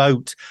even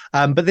vote?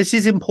 But this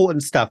is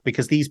important stuff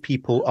because these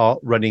people are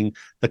running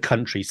the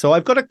country. So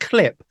I've got a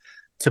clip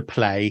to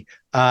play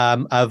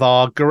of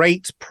our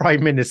great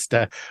Prime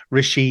Minister,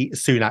 Rishi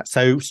Sunak.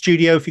 So,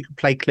 studio, if you could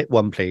play clip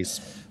 1,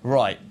 please.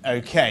 Right,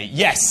 okay.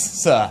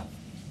 Yes, sir.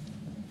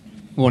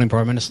 Morning,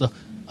 Prime Minister.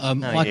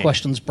 My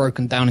question's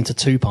broken down into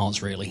 2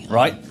 parts, really.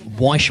 Right.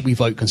 Why should we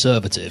vote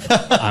Conservative?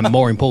 And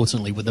more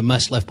importantly, with the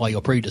mess left by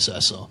your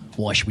predecessor,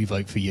 why should we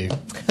vote for you?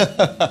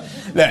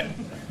 Look,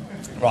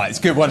 right, it's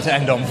a good one to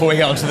end on before we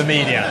get on to the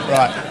media.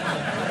 Right.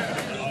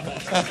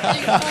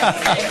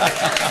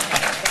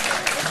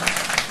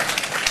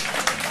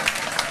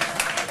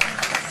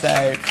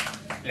 So,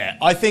 yeah,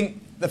 I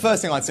think the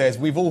first thing I'd say is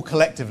we've all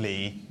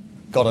collectively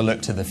got to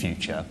look to the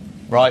future,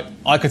 right?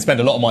 I could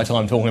spend a lot of my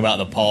time talking about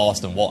the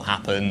past and what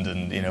happened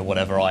and,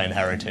 whatever I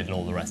inherited and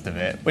all the rest of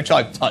it, which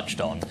I've touched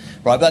on, right?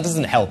 But that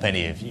doesn't help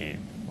any of you,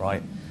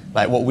 right?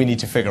 Like, what we need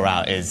to figure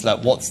out is,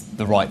 what's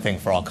the right thing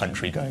for our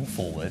country going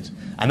forward?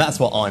 And that's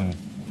what I'm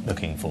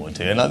looking forward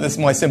to. And this is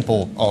my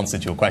simple answer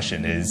to your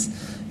question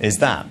is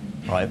that,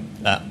 right?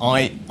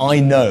 I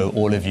know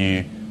all of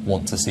you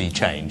want to see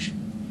change,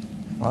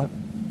 right?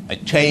 A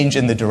change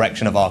in the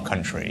direction of our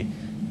country,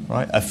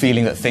 right? A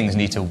feeling that things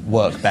need to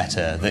work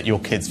better, that your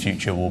kids'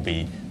 future will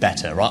be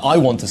better, right? I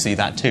want to see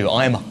that too.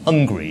 I am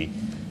hungry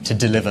to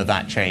deliver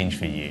that change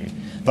for you.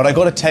 But I've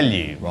got to tell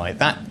you, right,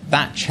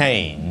 that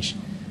change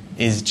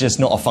is just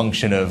not a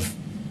function of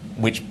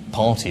which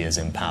party is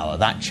in power.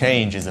 That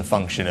change is a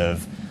function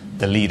of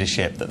the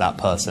leadership that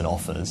person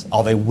offers.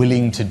 Are they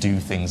willing to do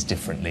things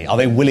differently? Are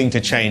they willing to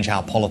change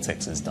how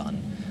politics is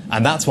done?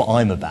 And that's what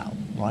I'm about,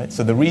 right?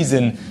 So the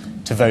reason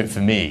to vote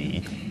for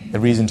me, the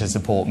reason to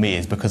support me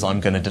is because I'm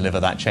going to deliver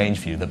that change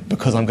for you,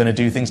 because I'm going to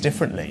do things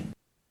differently.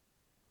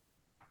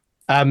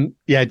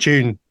 Yeah,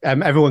 June,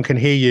 everyone can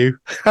hear you.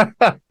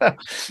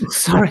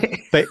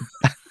 Sorry. But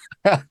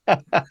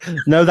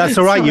no, that's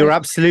all right. Sorry. You're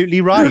absolutely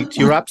right.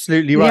 You're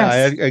absolutely right.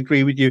 Yes. I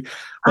agree with you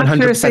 100%.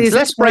 Accuracy is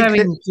Let's break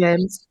it.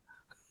 James.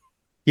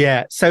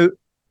 Yeah, so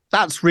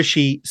that's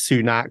Rishi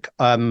Sunak,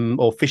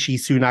 or Fishy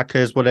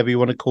Sunakers, whatever you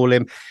want to call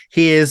him.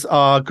 He is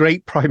our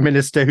great Prime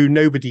Minister who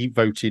nobody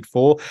voted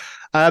for.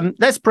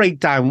 Let's break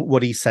down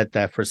what he said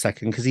there for a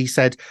second, because he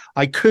said,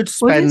 I could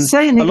spend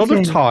a lot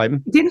of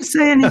time. He didn't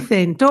say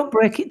anything. Don't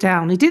break it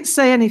down. He didn't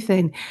say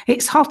anything.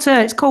 It's hot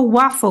air. It's called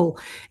waffle.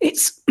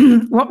 It's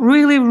what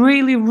really,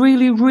 really,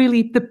 really,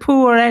 really the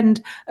poor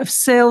end of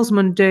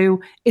salesmen do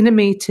in a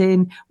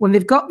meeting when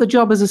they've got the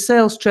job as a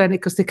sales trainer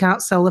because they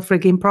can't sell the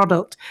frigging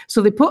product.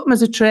 So they put them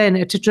as a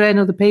trainer to train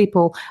other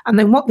people. And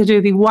then what they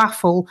do, they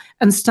waffle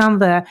and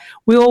stand there.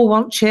 We all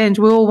want change.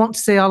 We all want to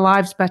see our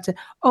lives better.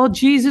 Oh,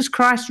 Jesus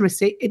Christ,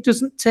 Rishi. It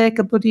doesn't take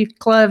a bloody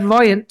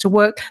clairvoyant to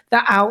work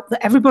that out,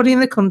 that everybody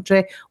in the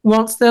country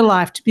wants their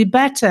life to be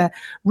better.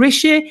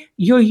 Rishi,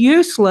 you're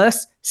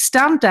useless.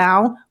 Stand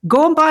down,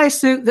 go and buy a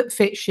suit that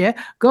fits you,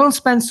 go and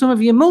spend some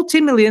of your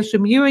multi-millions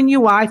from you and your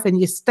wife and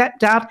your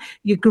stepdad,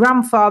 your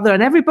grandfather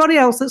and everybody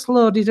else that's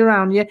loaded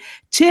around you.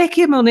 Take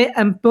your money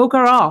and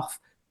bugger off.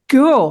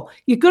 Go.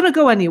 You're going to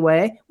go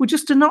anyway. We're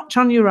just a notch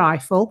on your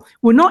rifle.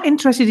 We're not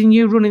interested in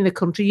you running the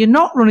country. You're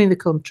not running the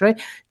country.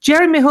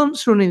 Jeremy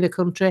Hunt's running the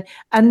country.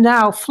 And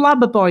now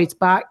Flabberboy's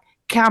back,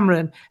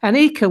 Cameron, and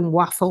he can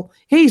waffle.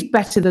 He's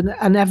better than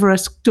an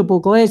Everest double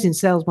glazing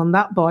salesman,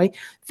 that boy.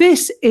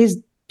 This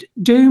is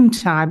doom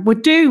time. We're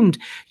doomed.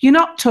 You're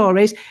not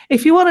Tories.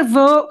 If you want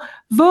to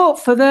vote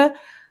for the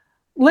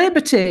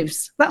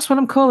Labourtives. That's what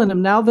I'm calling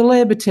them now, the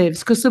Labourtives,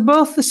 because they're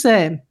both the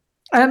same.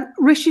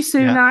 Rishi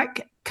Sunak...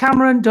 Yeah.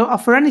 Cameron don't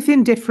offer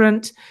anything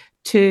different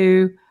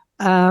to,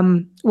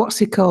 what's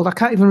he called? I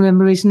can't even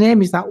remember his name.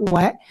 Is that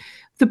wet?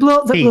 The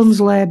bloke that runs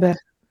Labour.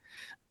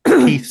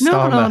 Keith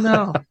Starmer.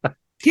 No.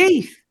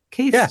 Keith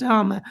yeah.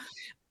 Starmer.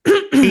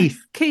 Keith.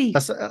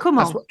 Come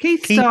on.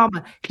 Keith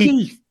Starmer.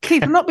 Keith.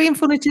 I'm not being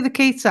funny to the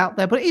Keiths out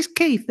there, but is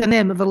Keith the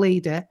name of a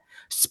leader?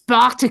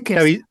 Spartacus.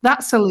 No,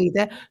 that's a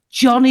leader.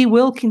 Johnny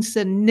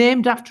Wilkinson,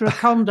 named after a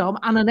condom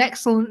and an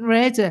excellent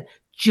raider.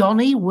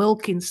 Johnny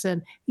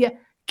Wilkinson. Yeah.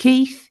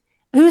 Keith.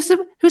 Who's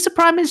the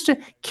Prime Minister?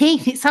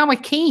 Keith. It's our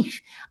Keith.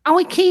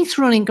 Our Keith's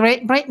running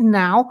Great Britain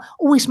now.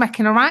 Oh, he's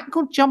making a right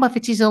good job of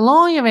it. He's a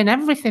lawyer and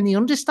everything. He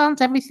understands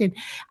everything.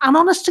 And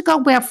honest to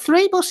God, we have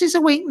 3 buses a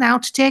week now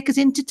to take us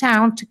into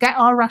town to get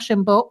our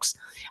ration books.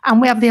 And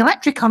we have the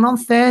electric on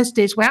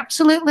Thursdays. We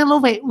absolutely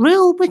love it.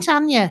 Rule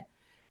Britannia.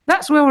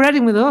 That's where we're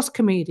heading with those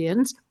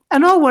comedians.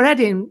 And all we're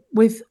heading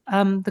with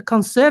the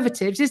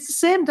Conservatives is the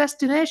same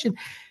destination.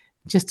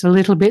 Just a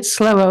little bit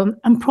slower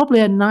and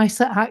probably a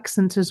nicer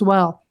accent as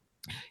well.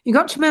 You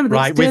got to remember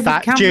that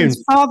David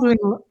Cameron's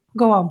father-in-law.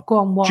 Go on.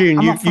 What? June,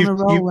 I'm off on a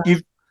roll.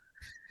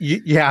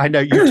 Yeah, I know.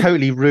 You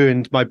totally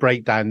ruined my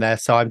breakdown there,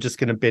 so I'm just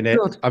going to bin it.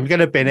 Good. I'm going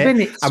to bin it,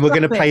 and we're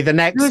going to play the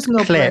next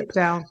no clip.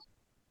 Breakdown.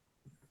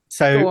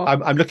 So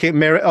I'm looking at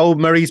Murray. Oh,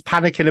 Murray's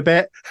panicking a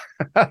bit.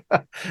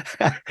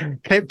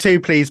 Clip 2,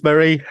 please,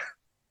 Murray.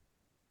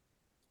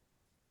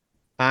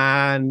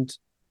 And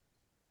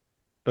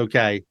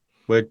okay,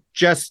 we're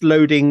just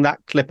loading that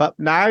clip up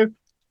now.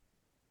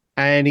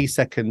 Any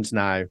second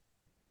now.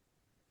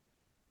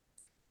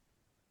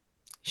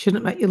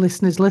 Shouldn't make your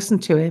listeners listen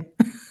to him.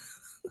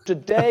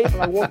 Today,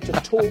 I want to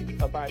talk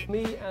about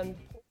me, and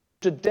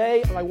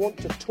today I want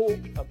to talk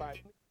about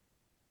me.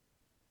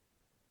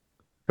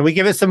 Can we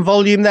give it some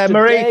volume there,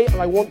 Murray? Today,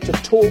 I want to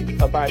talk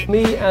about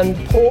me and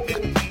pork.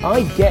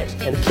 I get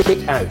a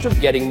kick out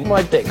of getting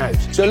my dick out.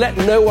 So let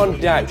no one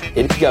doubt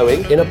it's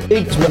going in a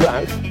pig's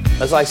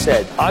mouth. As I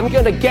said, I'm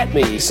going to get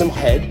me some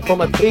head from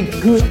a pig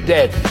who's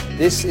dead.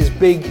 This is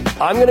big.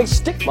 I'm going to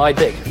stick my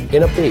dick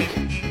in a pig.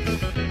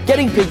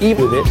 Getting piggy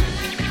with it.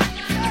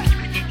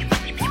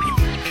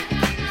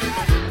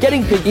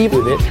 Getting piggy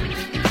with it.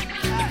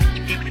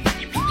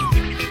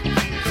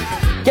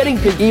 Getting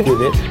piggy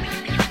with it.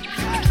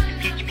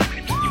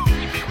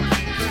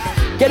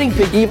 Getting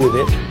piggy with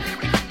it.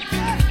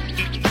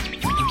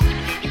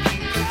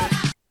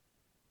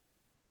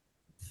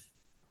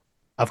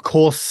 Of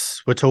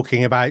course, we're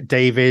talking about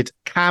David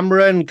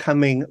Cameron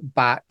coming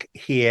back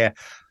here.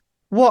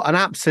 What an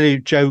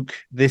absolute joke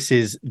this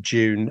is,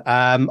 June.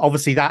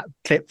 Obviously, that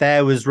clip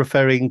there was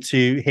referring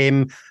to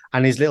him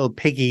and his little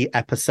piggy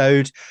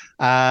episode,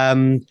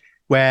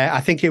 where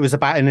I think it was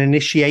about an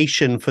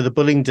initiation for the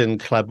Bullingdon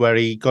Club, where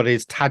he got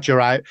his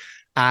tadger out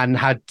and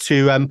had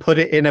to put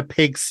it in a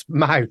pig's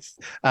mouth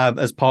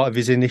as part of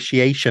his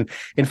initiation.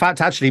 In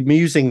fact, actually,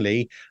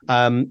 amusingly,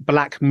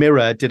 Black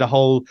Mirror did a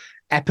whole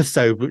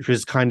episode which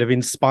was kind of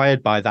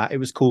inspired by that. It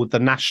was called The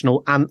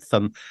National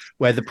Anthem,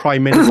 where the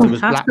Prime Minister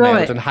was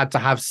blackmailed and had to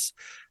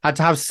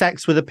have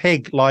sex with a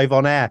pig live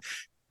on air.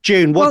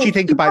 June, what do you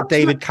think about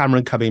David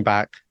Cameron coming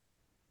back?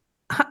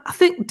 I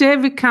think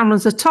David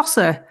Cameron's a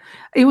tosser.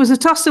 He was a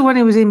tosser when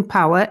he was in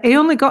power. He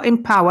only got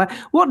in power.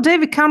 What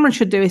David Cameron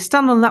should do is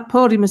stand on that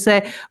podium and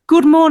say,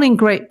 "Good morning,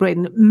 Great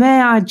Britain.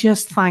 May I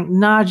just thank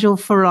Nigel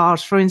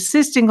Farage for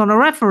insisting on a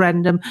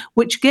referendum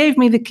which gave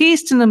me the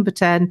keys to number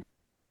 10.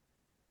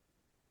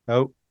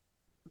 Oh,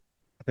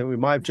 I think we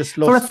might have just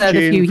lost for a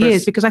further few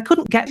years because I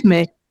couldn't get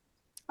me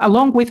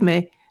along with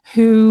me,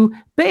 who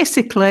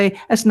basically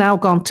has now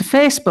gone to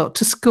Facebook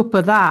to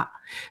scupper that.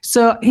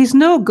 So he's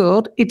no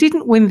good. He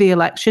didn't win the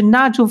election.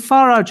 Nigel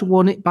Farage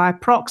won it by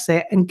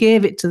proxy and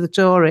gave it to the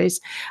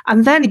Tories.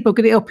 And then he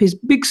buggered it up, his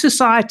big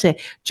society.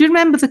 Do you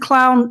remember the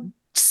clown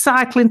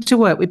cycling to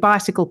work with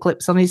bicycle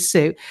clips on his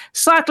suit?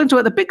 Cycling to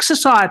work, the big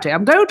society.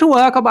 I'm going to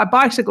work on my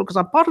bicycle because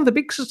I'm part of the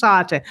big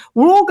society.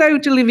 We're all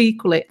going to live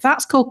equally.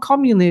 That's called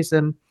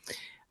communism.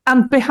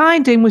 And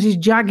behind him was his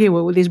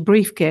Jaguar with his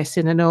briefcase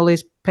in and all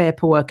his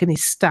paperwork and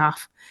his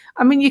staff.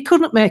 I mean, you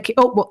couldn't make it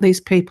up what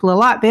these people are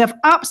like. They have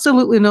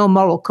absolutely no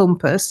moral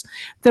compass.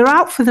 They're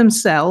out for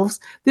themselves.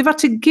 They've had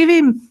to give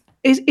him...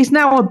 He's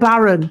now a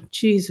baron.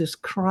 Jesus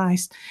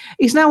Christ.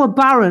 He's now a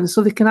baron,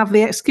 so they can have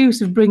the excuse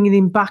of bringing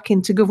him back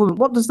into government.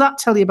 What does that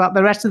tell you about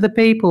the rest of the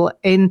people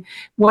in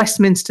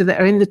Westminster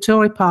that are in the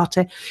Tory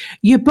party?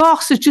 Your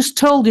boss has just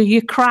told you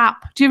you're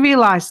crap. Do you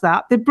realise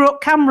that? They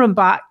brought Cameron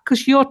back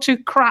because you're too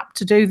crap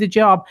to do the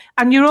job.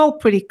 And you're all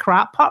pretty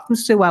crap, apart from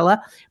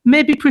Suella,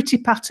 maybe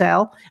Priti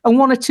Patel, and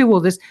one or two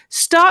others.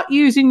 Start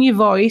using your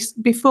voice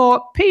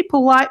before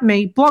people like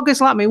me, bloggers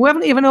like me, we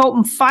haven't even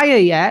opened fire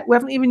yet. We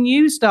haven't even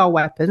used our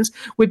weapons.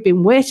 We've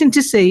been waiting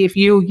to see if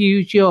you'll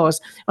use yours.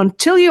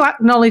 Until you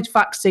acknowledge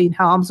vaccine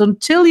harms,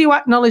 until you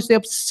acknowledge the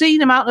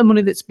obscene amount of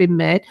money that's been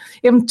made,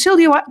 until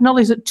you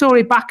acknowledge that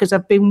Tory backers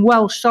have been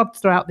well shod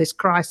throughout this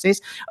crisis,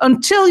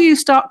 until you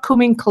start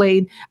coming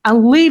clean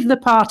and leave the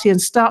party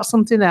and start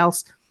something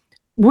else,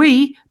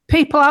 we,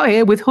 people out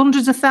here with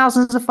hundreds of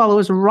thousands of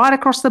followers right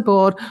across the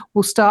board,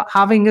 will start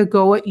having a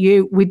go at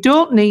you. We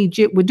don't need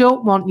you. We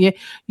don't want you.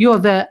 You're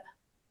the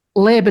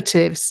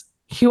Labourtives.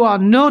 You are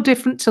no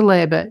different to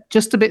Labour,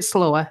 just a bit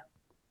slower.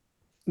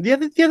 The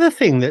other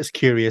thing that's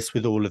curious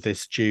with all of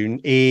this,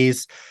 June,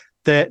 is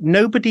that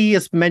nobody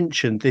has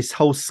mentioned this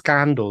whole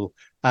scandal.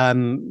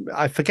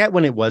 I forget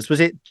when it was. Was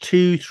it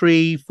 2,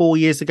 3, 4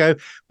 years ago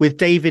with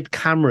David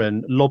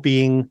Cameron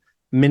lobbying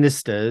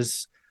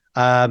ministers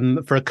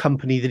for a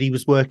company that he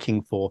was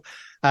working for?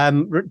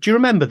 Do you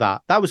remember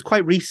that? That was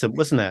quite recent,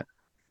 wasn't it?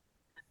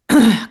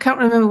 I can't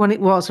remember when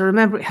it was. I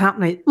remember it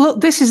happening.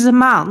 Look, this is a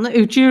man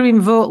who, during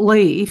vote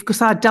leave,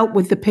 because I dealt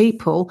with the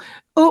people,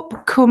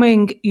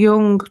 upcoming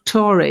young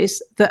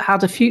Tories that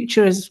had a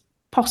future as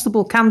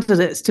possible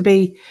candidates to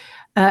be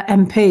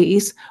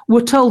MPs,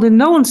 were told in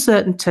no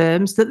uncertain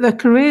terms that their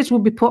careers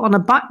would be put on a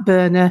back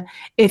burner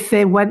if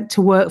they went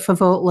to work for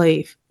vote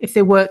leave, if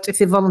they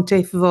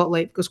volunteered for vote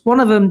leave, because one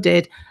of them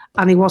did,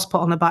 and he was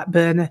put on a back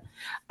burner.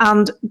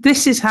 And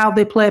this is how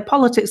they play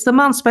politics. The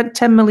man spent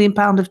 £10 million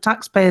of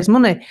taxpayers'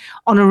 money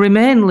on a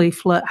Remain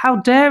leaflet. How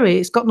dare he?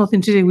 It's got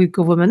nothing to do with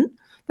government.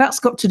 That's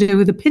got to do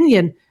with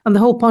opinion. And the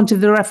whole point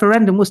of the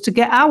referendum was to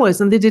get ours,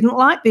 and they didn't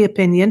like the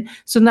opinion.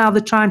 So now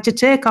they're trying to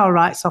take our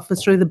rights off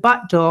us through the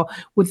back door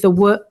with the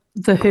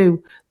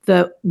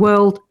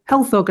World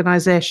Health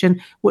Organization,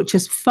 which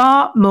has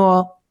far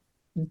more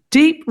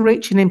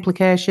deep-reaching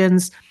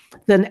implications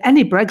than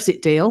any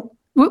Brexit deal.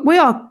 We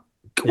are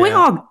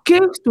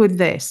goosed with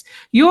this.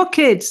 Your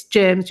kids,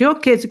 James, are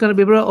going to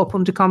be brought up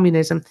under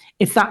communism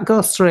if that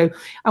goes through.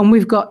 And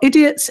we've got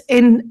idiots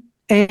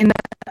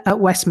at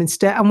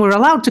Westminster, and we're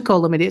allowed to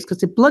call them idiots because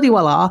they bloody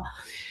well are.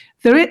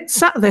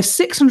 There's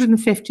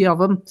 650 of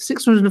them,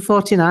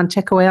 649,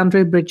 take away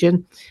Andrew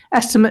Bridgen.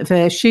 Estimate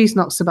there, she's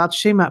not so bad.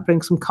 She might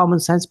bring some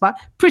common sense back.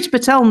 Priti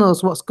Patel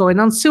knows what's going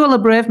on.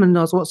 Suella Braverman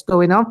knows what's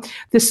going on.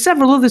 There's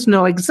several others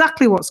know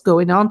exactly what's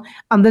going on,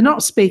 and they're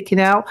not speaking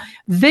out.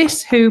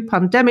 This WHO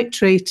pandemic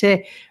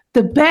treaty,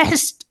 the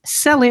best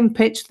selling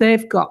pitch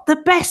they've got, the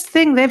best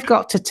thing they've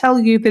got to tell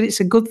you that it's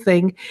a good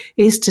thing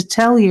is to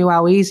tell you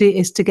how easy it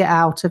is to get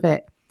out of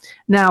it.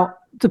 Now,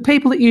 the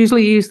people that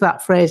usually use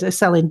that phrase are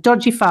selling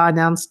dodgy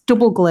finance,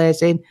 double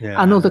glazing,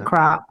 and other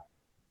crap.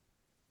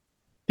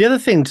 The other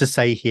thing to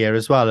say here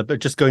as well, but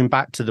just going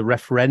back to the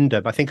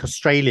referendum, I think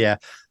Australia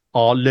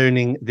are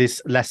learning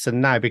this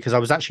lesson now, because I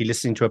was actually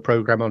listening to a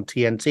program on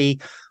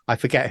TNT. I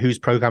forget whose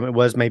program it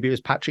was. Maybe it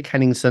was Patrick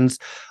Henningson's.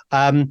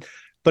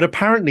 But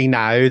apparently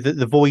now that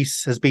The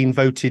Voice has been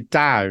voted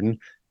down,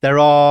 there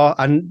are,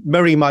 and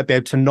Murray might be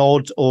able to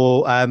nod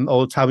or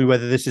tell me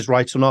whether this is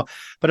right or not,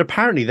 but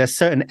apparently there's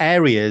certain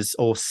areas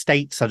or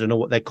states, I don't know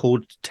what they're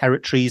called,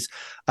 territories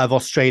of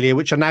Australia,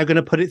 which are now going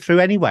to put it through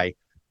anyway.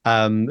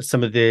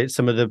 Some of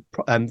the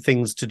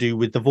things to do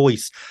with The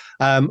Voice,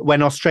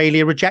 when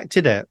Australia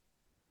rejected it.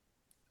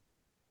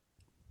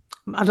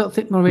 I don't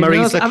think Marie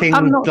Marie's knows. looking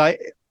I'm not... like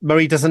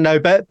Marie doesn't know.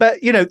 But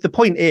the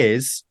point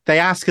is, they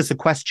ask us a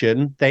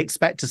question, they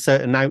expect a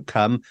certain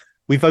outcome,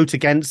 we vote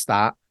against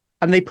that,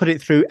 and they put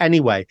it through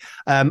anyway.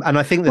 And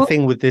I think the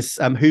thing with this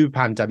WHO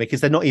pandemic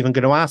is they're not even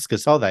going to ask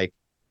us, are they?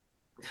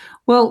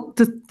 Well,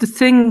 the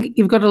thing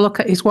you've got to look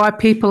at is why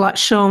people like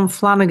Sean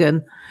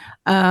Flanagan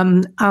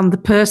and the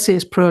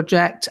Perseus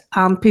Project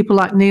and people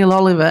like Neil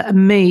Oliver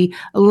and me,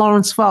 and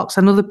Lawrence Fox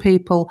and other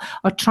people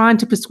are trying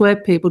to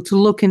persuade people to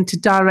look into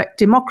direct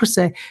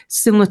democracy,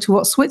 similar to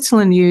what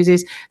Switzerland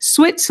uses.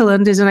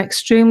 Switzerland is an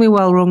extremely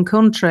well-run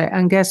country,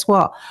 and guess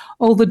what?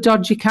 All the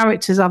dodgy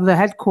characters have their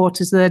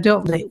headquarters there,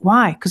 don't they?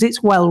 Why? Because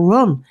it's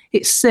well-run.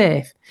 It's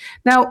safe.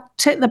 Now,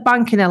 take the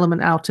banking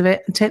element out of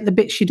it and take the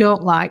bits you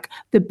don't like.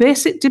 The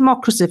basic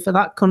democracy for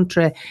that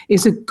country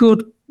is a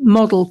good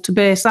model to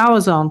base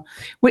ours on,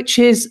 which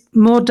is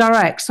more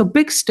direct. So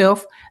big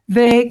stuff,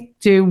 they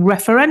do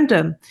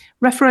referendum.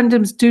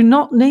 Referendums do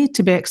not need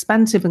to be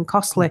expensive and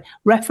costly.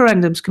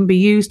 Referendums can be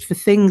used for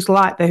things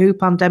like the WHO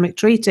pandemic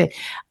treaty,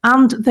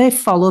 and they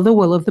follow the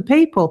will of the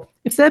people.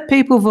 If their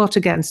people vote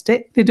against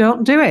it, they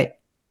don't do it.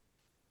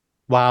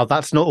 Wow,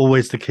 that's not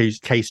always the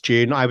case,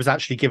 June. I was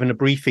actually given a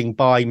briefing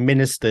by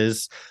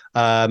ministers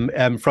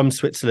from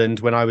Switzerland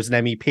when I was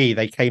an MEP.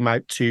 They came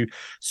out to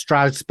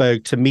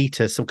Strasbourg to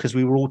meet us because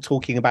we were all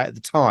talking about at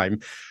the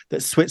time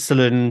that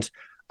Switzerland,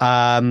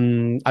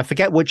 I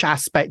forget which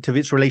aspect of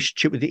its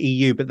relationship with the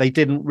EU, but they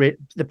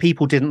the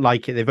people didn't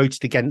like it. They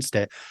voted against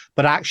it.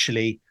 But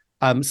actually,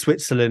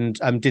 Switzerland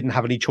didn't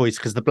have any choice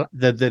because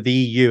the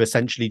EU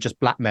essentially just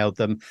blackmailed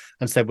them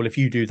and said, well, if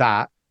you do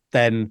that,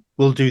 then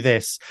we'll do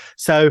this.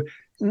 So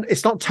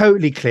it's not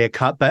totally clear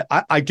cut, but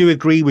I do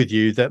agree with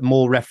you that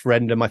more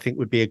referendum, I think,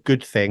 would be a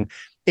good thing,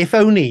 if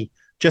only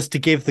just to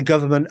give the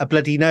government a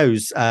bloody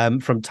nose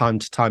from time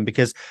to time,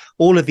 because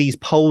all of these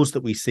polls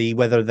that we see,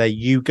 whether they're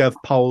YouGov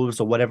polls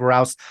or whatever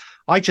else,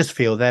 I just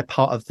feel they're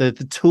part of the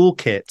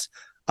toolkit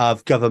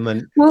of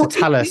government to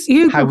tell us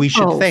how we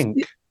should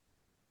think.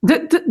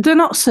 They're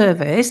not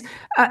surveys.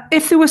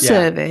 If there were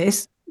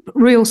surveys,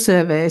 real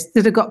surveys,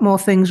 they'd have got more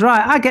things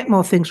right. I get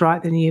more things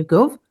right than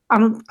YouGov.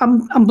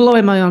 I'm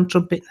blowing my own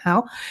trumpet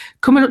now.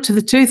 Coming up to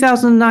the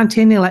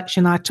 2019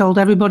 election, I told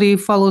everybody who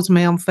follows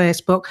me on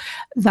Facebook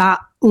that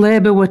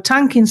Labour were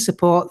tanking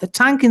support. The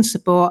tanking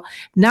support.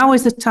 Now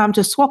is the time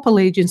to swap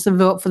allegiance and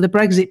vote for the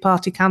Brexit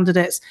Party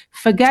candidates.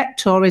 Forget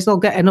Tories, they'll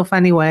get enough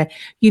anyway.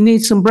 You need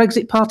some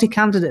Brexit Party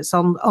candidates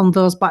on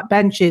those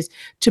backbenches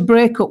to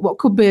break up what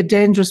could be a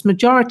dangerous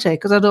majority,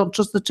 because I don't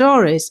trust the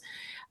Tories.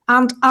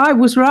 And I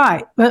was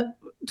right, but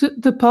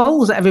the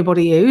polls that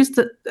everybody used,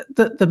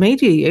 that the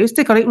media used,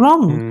 they got it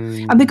wrong.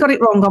 And they got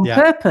it wrong on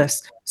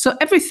purpose. So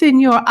everything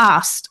you're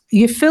asked,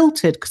 you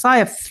filtered, because I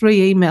have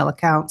 3 email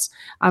accounts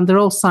and they're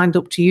all signed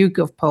up to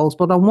YouGov polls.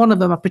 But on one of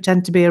them, I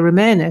pretend to be a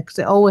Remainer because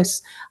it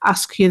always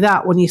asks you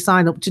that when you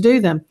sign up to do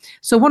them.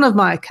 So one of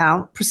my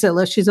account,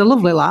 Priscilla, she's a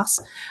lovely lass.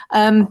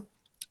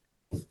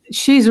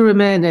 She's a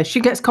Remainer. She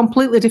gets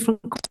completely different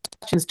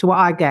questions to what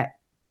I get.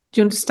 Do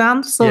you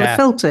understand? So they're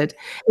filtered.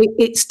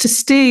 It's to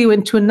steer you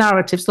into a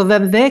narrative so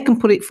then they can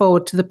put it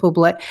forward to the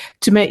public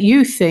to make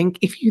you think,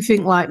 if you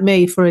think like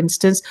me, for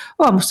instance,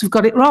 oh, I must have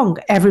got it wrong.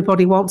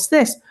 Everybody wants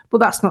this. But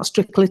that's not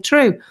strictly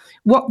true.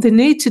 What they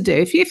need to do,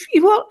 if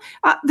you want,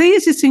 the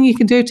easiest thing you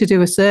can do to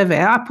do a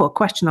survey, I put a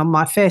question on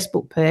my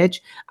Facebook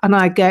page and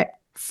I get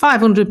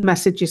 500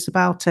 messages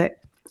about it.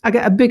 I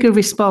get a bigger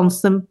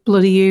response than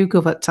bloody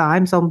YouGov at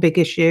times on big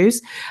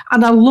issues.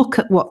 And I look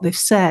at what they've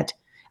said.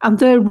 And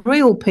they're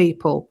real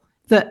people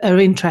that are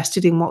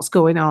interested in what's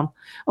going on.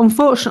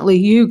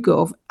 Unfortunately,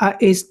 YouGov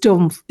is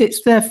dumb.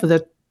 It's there for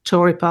the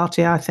Tory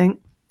party, I think.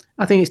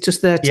 I think it's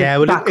just there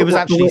to it was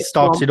actually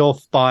started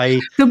off by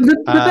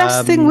the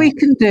best thing we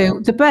can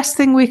do. The best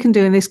thing we can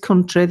do in this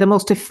country, the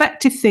most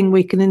effective thing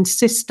we can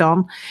insist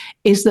on,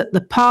 is that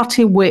the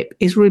party whip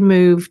is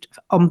removed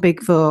on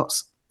big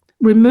votes.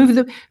 Remove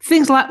the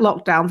things like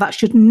lockdown. That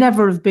should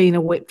never have been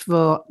a whipped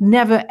vote.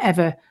 Never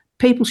ever.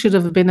 People should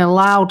have been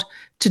allowed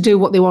to do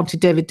what they wanted.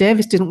 David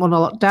Davis didn't want to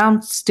lock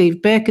down.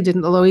 Steve Baker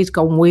didn't, although he's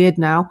gone weird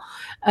now.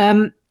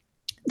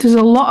 There's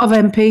a lot of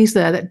MPs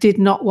there that did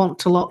not want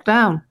to lock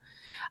down.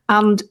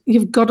 And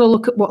you've got to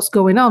look at what's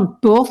going on.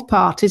 Both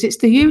parties, it's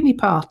the uni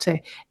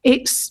party.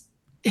 It's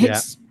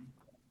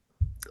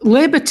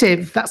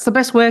Labourtive. That's the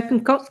best way I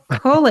can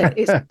call it.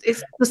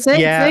 It's the same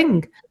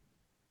thing.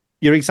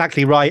 You're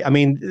exactly right. I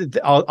mean,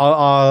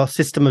 our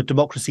system of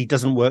democracy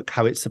doesn't work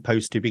how it's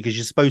supposed to, because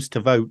you're supposed to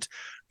vote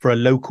for a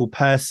local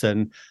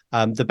person,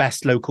 the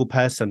best local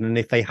person. And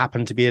if they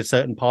happen to be a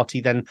certain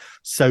party, then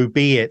so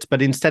be it.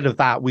 But instead of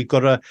that, we've got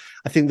to,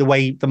 I think the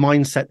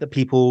mindset that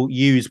people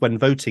use when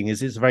voting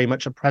is it's very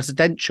much a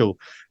presidential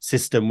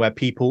system where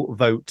people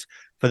vote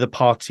for the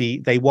party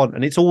they want.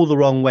 And it's all the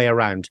wrong way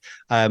around.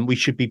 We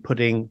should be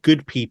putting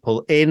good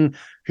people in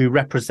who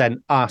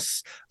represent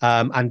us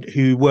and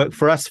who work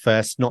for us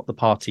first, not the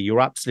party. You're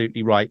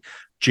absolutely right,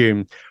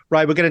 June.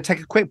 Right, we're going to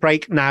take a quick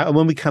break now. And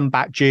when we come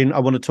back, June, I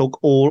want to talk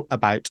all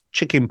about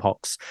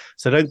chickenpox.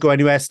 So don't go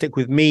anywhere. Stick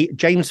with me,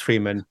 James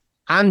Freeman,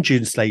 and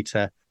June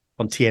Slater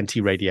on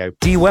TNT Radio.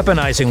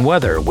 De-weaponizing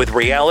weather with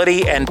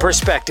reality and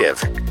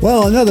perspective.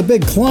 Well, another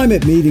big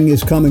climate meeting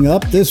is coming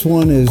up. This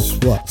one is,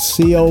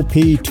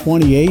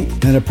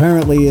 COP28? And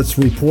apparently its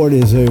report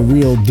is a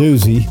real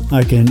doozy.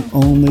 I can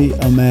only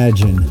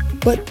imagine.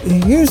 But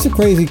here's the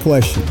crazy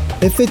question.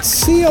 If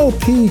it's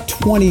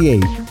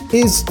COP28,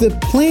 is the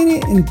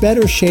planet in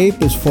better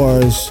shape as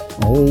far as,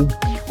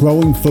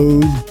 growing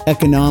food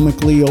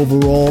economically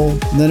overall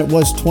than it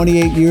was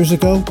 28 years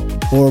ago?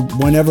 Or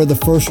whenever the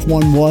first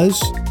one was?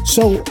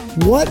 So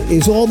what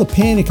is all the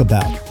panic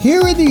about?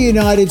 Here in the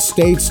United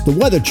States, the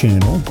Weather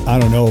Channel, I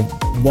don't know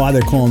why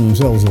they're calling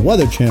themselves the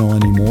Weather Channel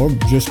anymore,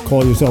 just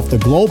call yourself the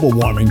Global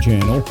Warming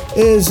Channel,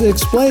 is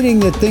explaining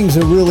that things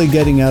are really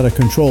getting out of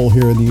control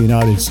here in the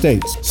United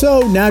States. So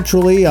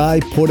naturally,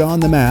 I put on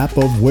the map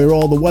of where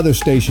all the weather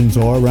stations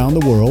are around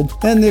the world,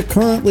 and they're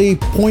currently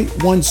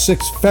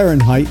 0.16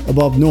 Fahrenheit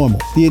above normal.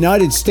 The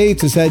United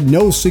States has had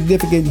no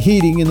significant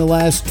heating in the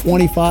last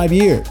 25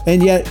 years,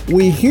 and yet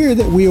we hear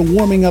that we are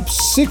warming up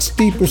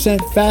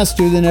 60%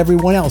 faster than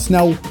everyone else.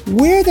 Now,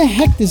 where the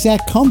heck does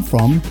that come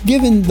from,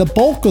 given the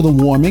bulk of the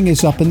warming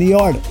is up in the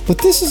Arctic? But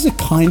this is the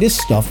kind of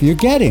stuff you're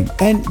getting.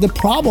 And the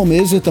problem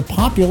is that the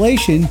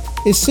population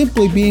is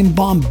simply being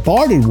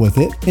bombarded with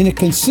it in a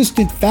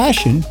consistent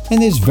fashion,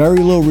 and there's very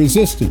low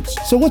resistance.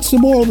 So what's the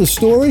moral of the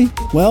story?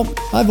 Well,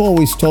 I've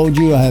always told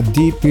you I have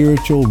deep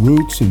spiritual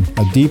roots and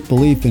a deep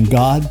belief in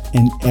God,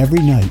 and every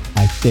night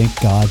I thank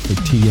God for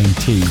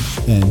TNT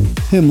and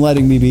him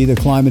letting me be the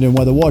climate and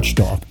weather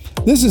watchdog.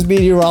 This is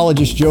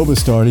meteorologist Joe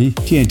Bastardi,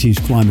 TNT's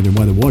climate and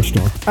weather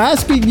watchdog,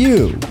 asking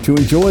you to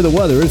enjoy the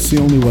weather. It's the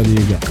only weather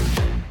you get.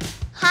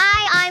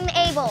 Hi, I'm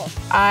Abel.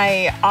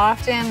 I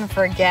often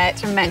forget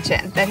to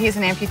mention that he's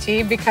an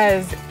amputee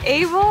because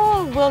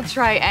Abel will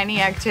try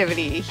any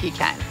activity he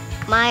can.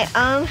 My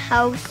arm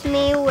helps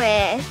me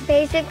with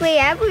basically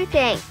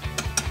everything.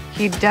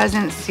 He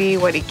doesn't see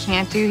what he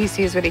can't do, he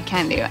sees what he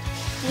can do.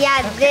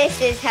 Yeah, okay. This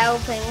is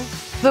helping.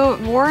 The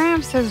War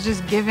Amps has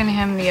just given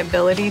him the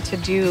ability to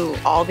do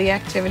all the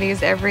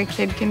activities every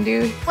kid can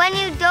do. When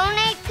you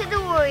donate to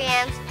the War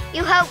Amps,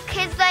 you help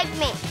kids like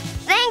me.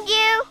 Thank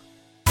you.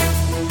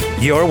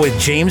 You're with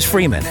James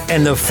Freeman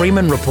and the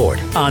Freeman Report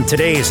on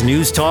today's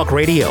News Talk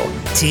Radio,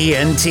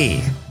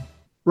 TNT.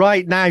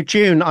 Right now,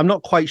 June, I'm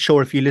not quite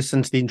sure if you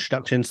listened to the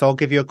introduction, so I'll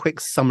give you a quick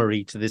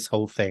summary to this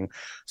whole thing.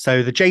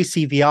 So the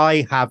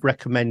JCVI have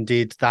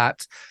recommended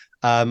that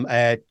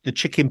the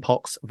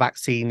chickenpox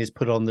vaccine is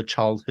put on the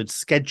childhood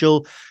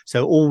schedule.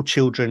 So all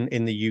children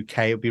in the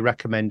UK will be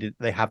recommended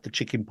they have the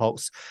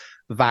chickenpox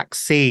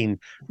vaccine.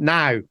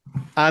 Now,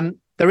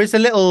 there is a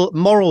little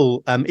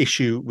moral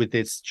issue with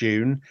this,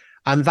 June,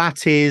 and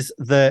that is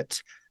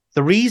that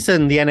the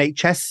reason the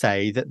NHS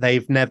say that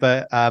they've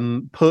never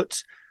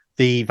put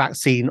the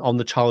vaccine on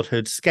the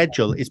childhood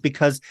schedule is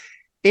because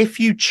if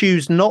you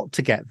choose not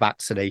to get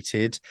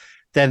vaccinated,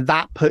 then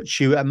that puts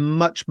you at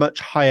much,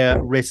 much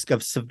higher risk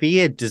of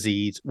severe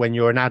disease when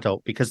you're an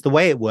adult. Because the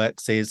way it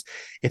works is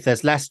if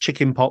there's less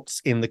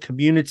chickenpox in the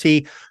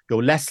community,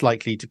 you're less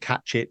likely to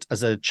catch it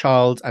as a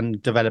child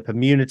and develop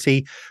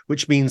immunity,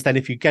 which means then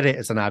if you get it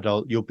as an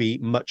adult, you'll be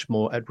much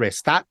more at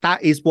risk. That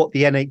is what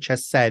the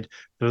NHS said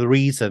for the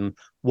reason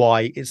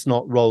why it's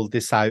not rolled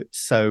this out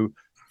so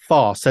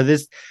far. So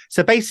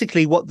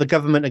basically what the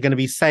government are going to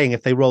be saying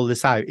if they roll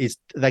this out is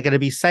they're going to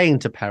be saying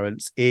to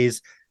parents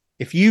is,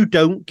 if you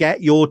don't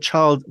get your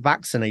child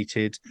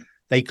vaccinated,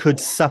 they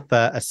could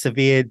suffer a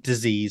severe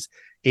disease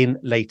in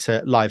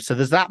later life. So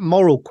there's that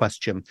moral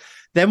question.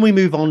 Then we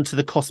move on to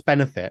the cost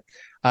benefit.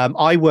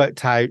 I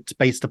worked out,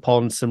 based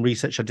upon some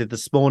research I did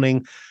this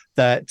morning,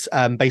 that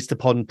based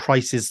upon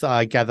prices that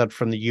I gathered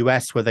from the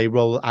US where they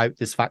roll out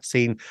this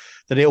vaccine,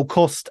 that it'll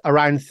cost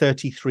around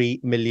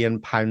 £33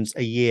 million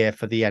a year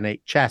for the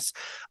NHS.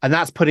 And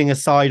that's putting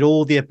aside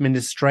all the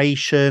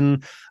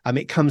administration.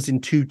 It comes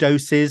in 2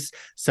 doses.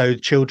 So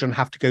children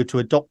have to go to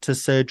a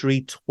doctor's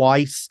surgery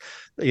twice.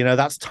 You know,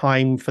 that's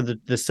time for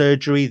the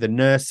surgery, the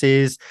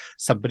nurses.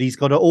 Somebody's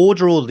got to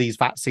order all these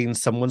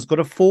vaccines. Someone's got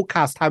to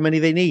forecast how many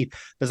they need.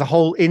 There's a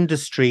whole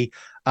industry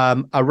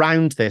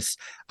around this.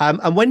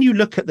 And when you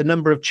look at the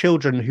number of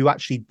children who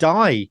actually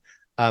die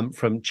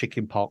from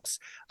chickenpox,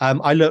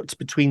 I looked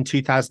between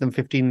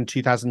 2015 and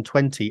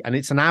 2020, and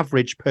it's an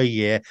average per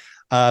year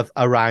of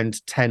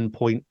around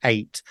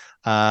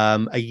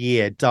 10.8 a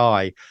year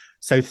die.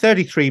 So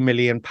 £33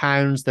 million.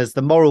 There's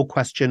the moral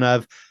question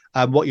of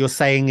what you're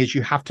saying is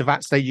you have to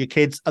vaccinate your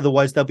kids,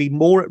 otherwise they'll be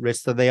more at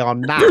risk than they are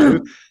now.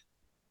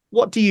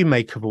 What do you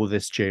make of all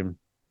this, June?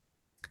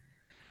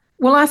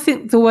 Well, I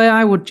think the way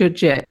I would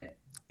judge it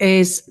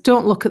is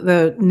don't look at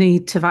the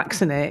need to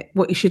vaccinate.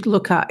 What you should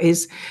look at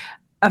is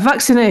a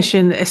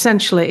vaccination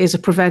essentially is a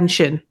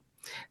prevention.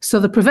 So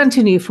they're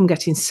preventing you from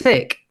getting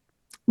sick.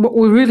 What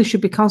we really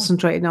should be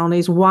concentrating on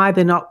is why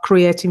they're not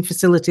creating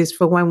facilities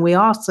for when we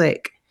are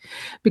sick.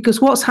 Because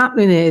what's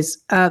happening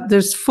is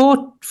there's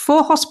four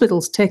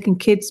hospitals taking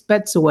kids'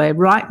 beds away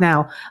right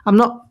now. I'm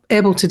not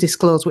able to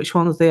disclose which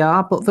ones they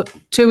are, but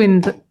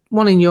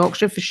one in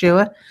Yorkshire for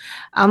sure.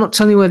 I'm not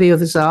telling you where the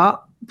others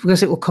are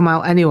because it will come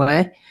out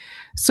anyway.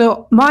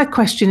 So my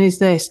question is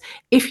this: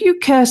 if you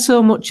care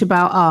so much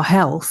about our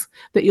health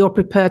that you're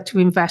prepared to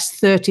invest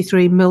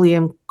 33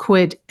 million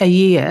quid a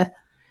year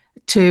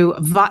to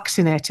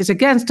vaccinate us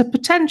against a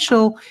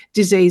potential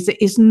disease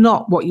that is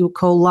not what you would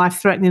call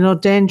life-threatening or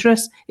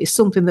dangerous, it's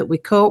something that we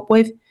cope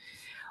with,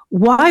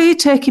 why are you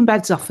taking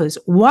beds off us?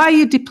 Why are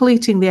you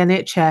depleting the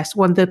NHS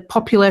when the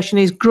population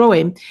is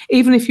growing?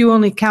 Even if you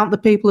only count the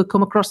people who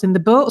come across in the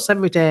boats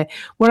every day,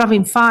 we're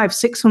having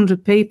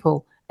 500-600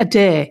 people a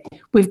day.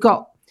 We've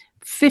got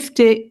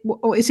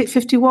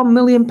 51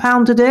 million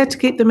pound a day to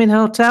keep them in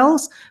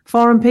hotels,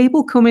 foreign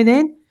people coming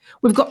in.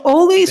 We've got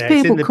all these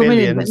people coming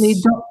in that need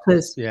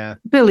doctors. Yeah.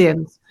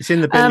 Billions. It's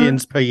in the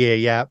billions per year,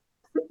 yeah.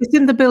 It's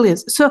in the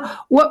billions. So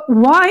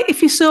why,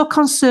 if you're so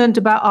concerned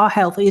about our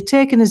health, are you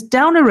taking us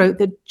down a route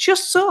that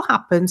just so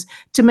happens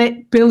to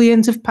make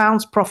billions of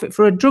pounds profit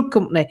for a drug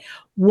company?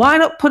 Why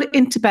not put it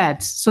into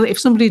beds so that if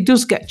somebody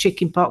does get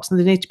chickenpox and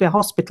they need to be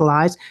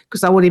hospitalised,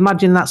 because I would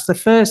imagine that's the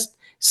first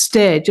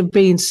stage of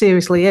being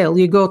seriously ill,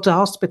 you go to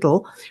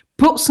hospital,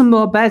 put some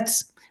more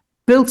beds,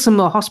 build some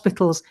more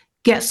hospitals,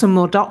 get some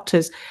more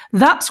doctors.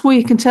 That's where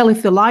you can tell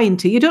if they're lying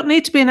to you. You don't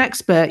need to be an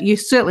expert. You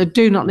certainly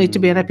do not need to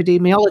be an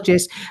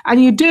epidemiologist,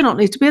 and you do not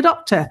need to be a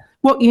doctor.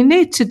 What you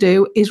need to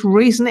do is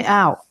reason it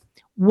out.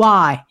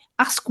 Why?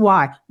 Ask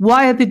why.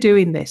 Why are they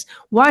doing this?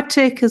 Why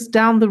take us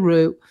down the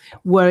route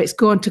where it's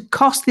going to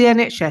cost the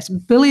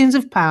NHS billions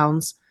of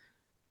pounds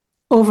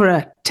over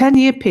a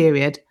 10-year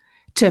period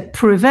to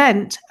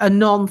prevent a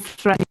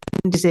non-threatening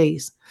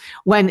disease,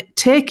 when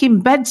taking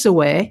beds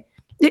away,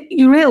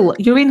 you're ill,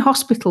 you're in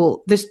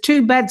hospital, there's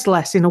 2 beds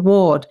less in a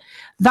ward.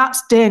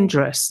 That's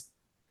dangerous.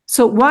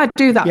 So why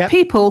do that? Yep.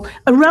 People,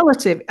 a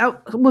relative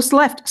was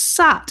left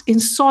sat in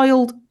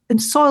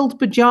soiled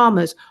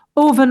pajamas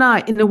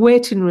overnight in a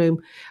waiting room,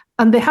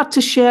 and they had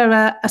to share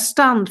a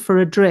stand for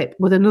a drip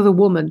with another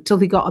woman till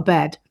they got a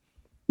bed.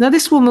 Now,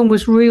 this woman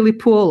was really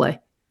poorly.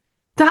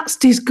 That's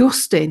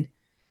disgusting.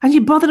 And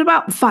you're bothered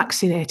about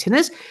vaccinating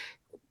us?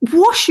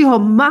 Wash your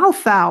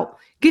mouth out,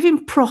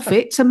 giving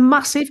profit to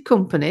massive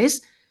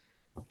companies.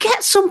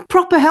 Get some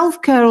proper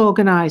healthcare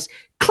organised.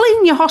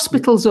 Clean your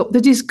hospitals up.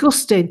 They're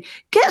disgusting.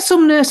 Get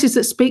some nurses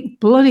that speak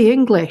bloody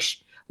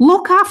English.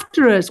 Look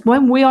after us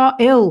when we are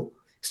ill.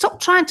 Stop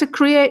trying to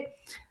create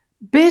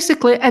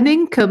basically an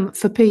income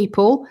for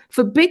people,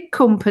 for big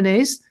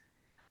companies,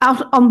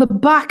 out on the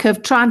back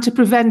of trying to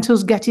prevent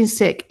us getting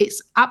sick.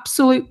 It's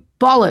absolute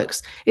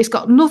bollocks. It's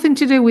got nothing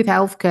to do with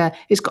healthcare.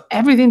 It's got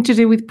everything to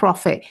do with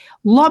profit.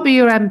 Lobby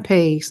your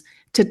MPs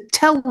to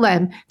tell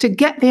them to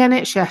get the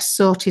NHS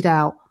sorted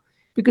out.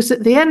 Because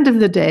at the end of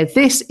the day,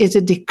 this is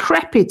a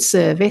decrepit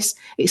service.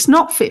 It's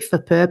not fit for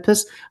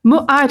purpose.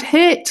 I'd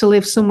hate to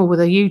live somewhere with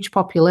a huge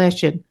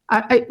population.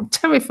 It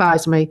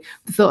terrifies me,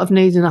 the thought of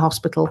needing a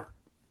hospital.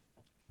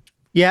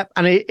 Yeah,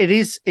 and it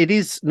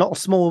is not a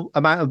small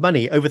amount of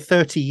money. Over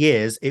 30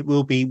 years, it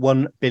will be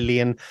 £1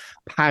 billion.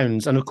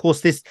 And of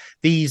course,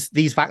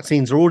 these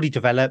vaccines are already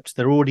developed.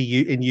 They're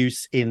already in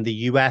use in the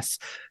US.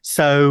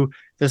 So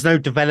there's no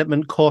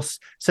development costs.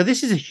 So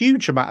this is a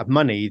huge amount of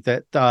money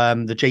that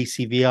the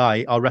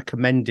JCVI are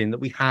recommending that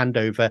we hand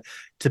over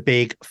to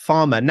big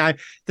pharma. Now,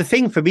 the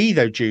thing for me,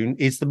 though, June,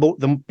 is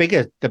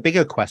the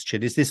bigger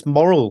question is this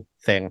moral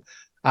thing,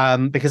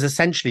 because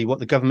essentially what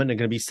the government are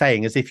going to be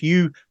saying is if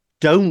you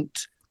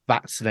don't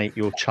vaccinate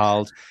your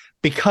child,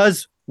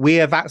 because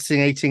we are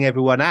vaccinating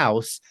everyone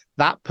else,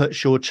 that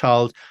puts your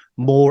child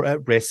more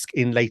at risk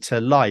in later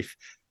life.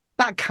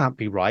 That can't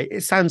be right.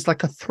 It sounds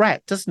like a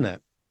threat, doesn't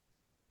it?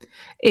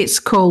 It's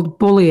called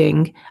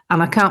bullying,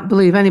 and I can't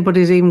believe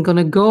anybody's even going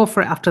to go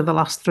for it after the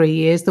last 3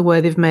 years, the way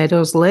they've made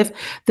us live.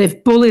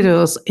 They've bullied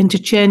us into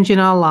changing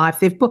our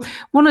life.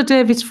 One of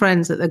David's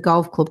friends at the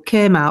golf club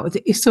came out,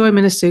 he saw him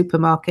in a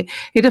supermarket.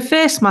 He had a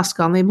face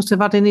mask on, he must have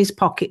had in his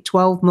pocket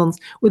 12 months,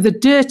 with a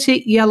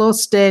dirty yellow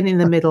stain in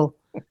the middle.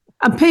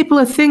 And people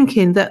are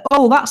thinking that,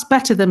 oh, that's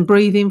better than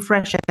breathing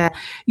fresh air.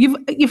 You've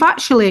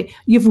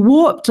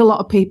warped a lot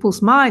of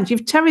people's minds.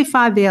 You've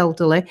terrified the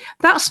elderly.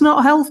 That's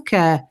not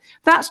healthcare.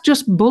 That's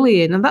just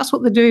bullying, and that's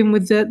what they're doing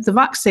with the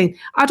vaccine.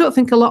 I don't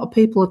think a lot of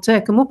people will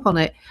take them up on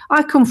it.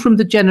 I come from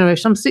the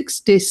generation, I'm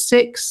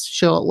 66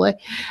 shortly.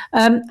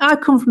 I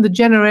come from the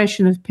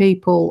generation of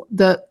people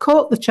that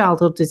caught the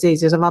childhood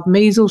diseases. I've had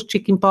measles,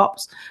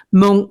 chickenpox,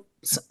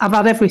 mumps, I've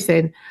had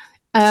everything.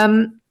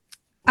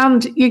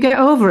 And you get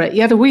over it.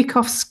 You had a week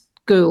off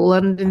school,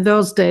 and in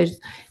those days,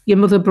 your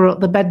mother brought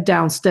the bed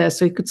downstairs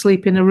so you could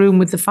sleep in a room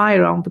with the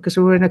fire on because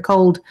we were in a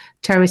cold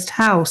terraced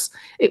house.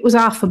 It was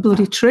half a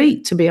bloody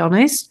treat, to be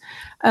honest.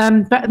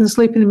 Better than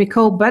sleeping in my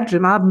cold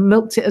bedroom. I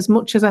milked it as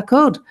much as I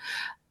could.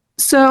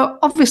 So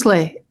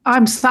obviously,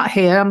 I'm sat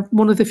here. I'm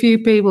one of the few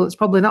people that's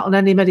probably not on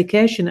any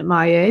medication at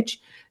my age.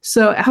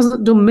 So it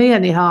hasn't done me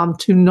any harm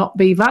to not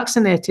be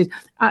vaccinated.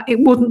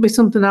 It wouldn't be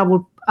something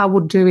I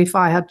would do if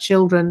I had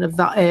children of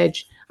that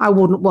age. I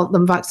wouldn't want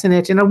them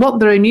vaccinated. I want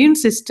their immune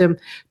system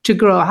to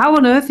grow. How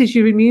on earth is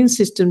your immune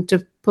system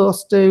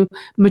supposed to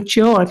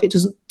mature if it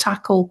doesn't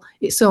tackle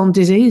its own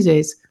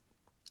diseases?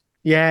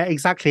 Yeah,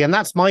 exactly. And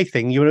that's my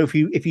thing. You know,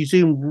 if you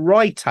zoom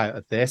right out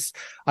of this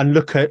and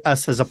look at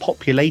us as a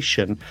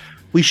population,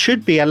 we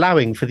should be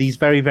allowing for these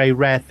very, very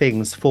rare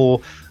things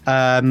for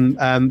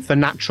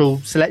natural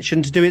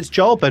selection to do its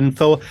job. And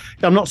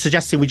I'm not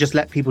suggesting we just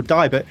let people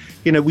die, but,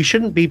 you know, we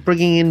shouldn't be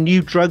bringing in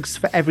new drugs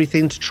for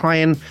everything to try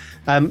and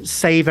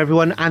save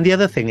everyone. And the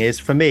other thing is,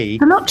 for me...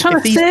 They're not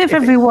trying to save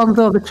everyone,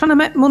 though. They're trying to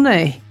make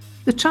money.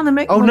 They're trying to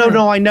make money.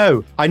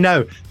 No, I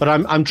know. But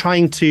I'm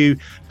trying to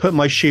put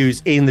my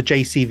shoes in the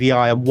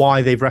JCVI and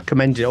why they've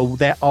recommended it, or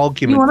their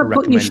argument for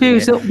recommending it. You want to put your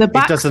shoes up the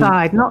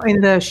backside, not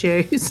in their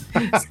shoes.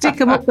 Stick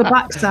them up the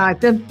backside.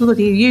 They're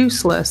bloody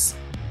useless.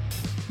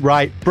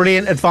 Right,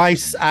 brilliant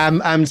advice.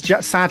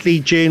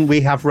 Sadly, June,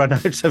 we have run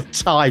out of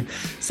time.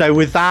 So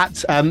with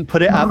that,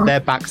 put it up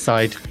their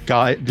backside,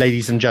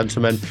 ladies and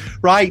gentlemen.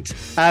 Right,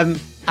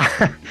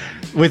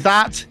 with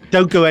that,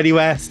 don't go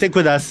anywhere. Stick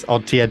with us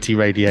on TNT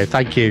Radio.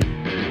 Thank you.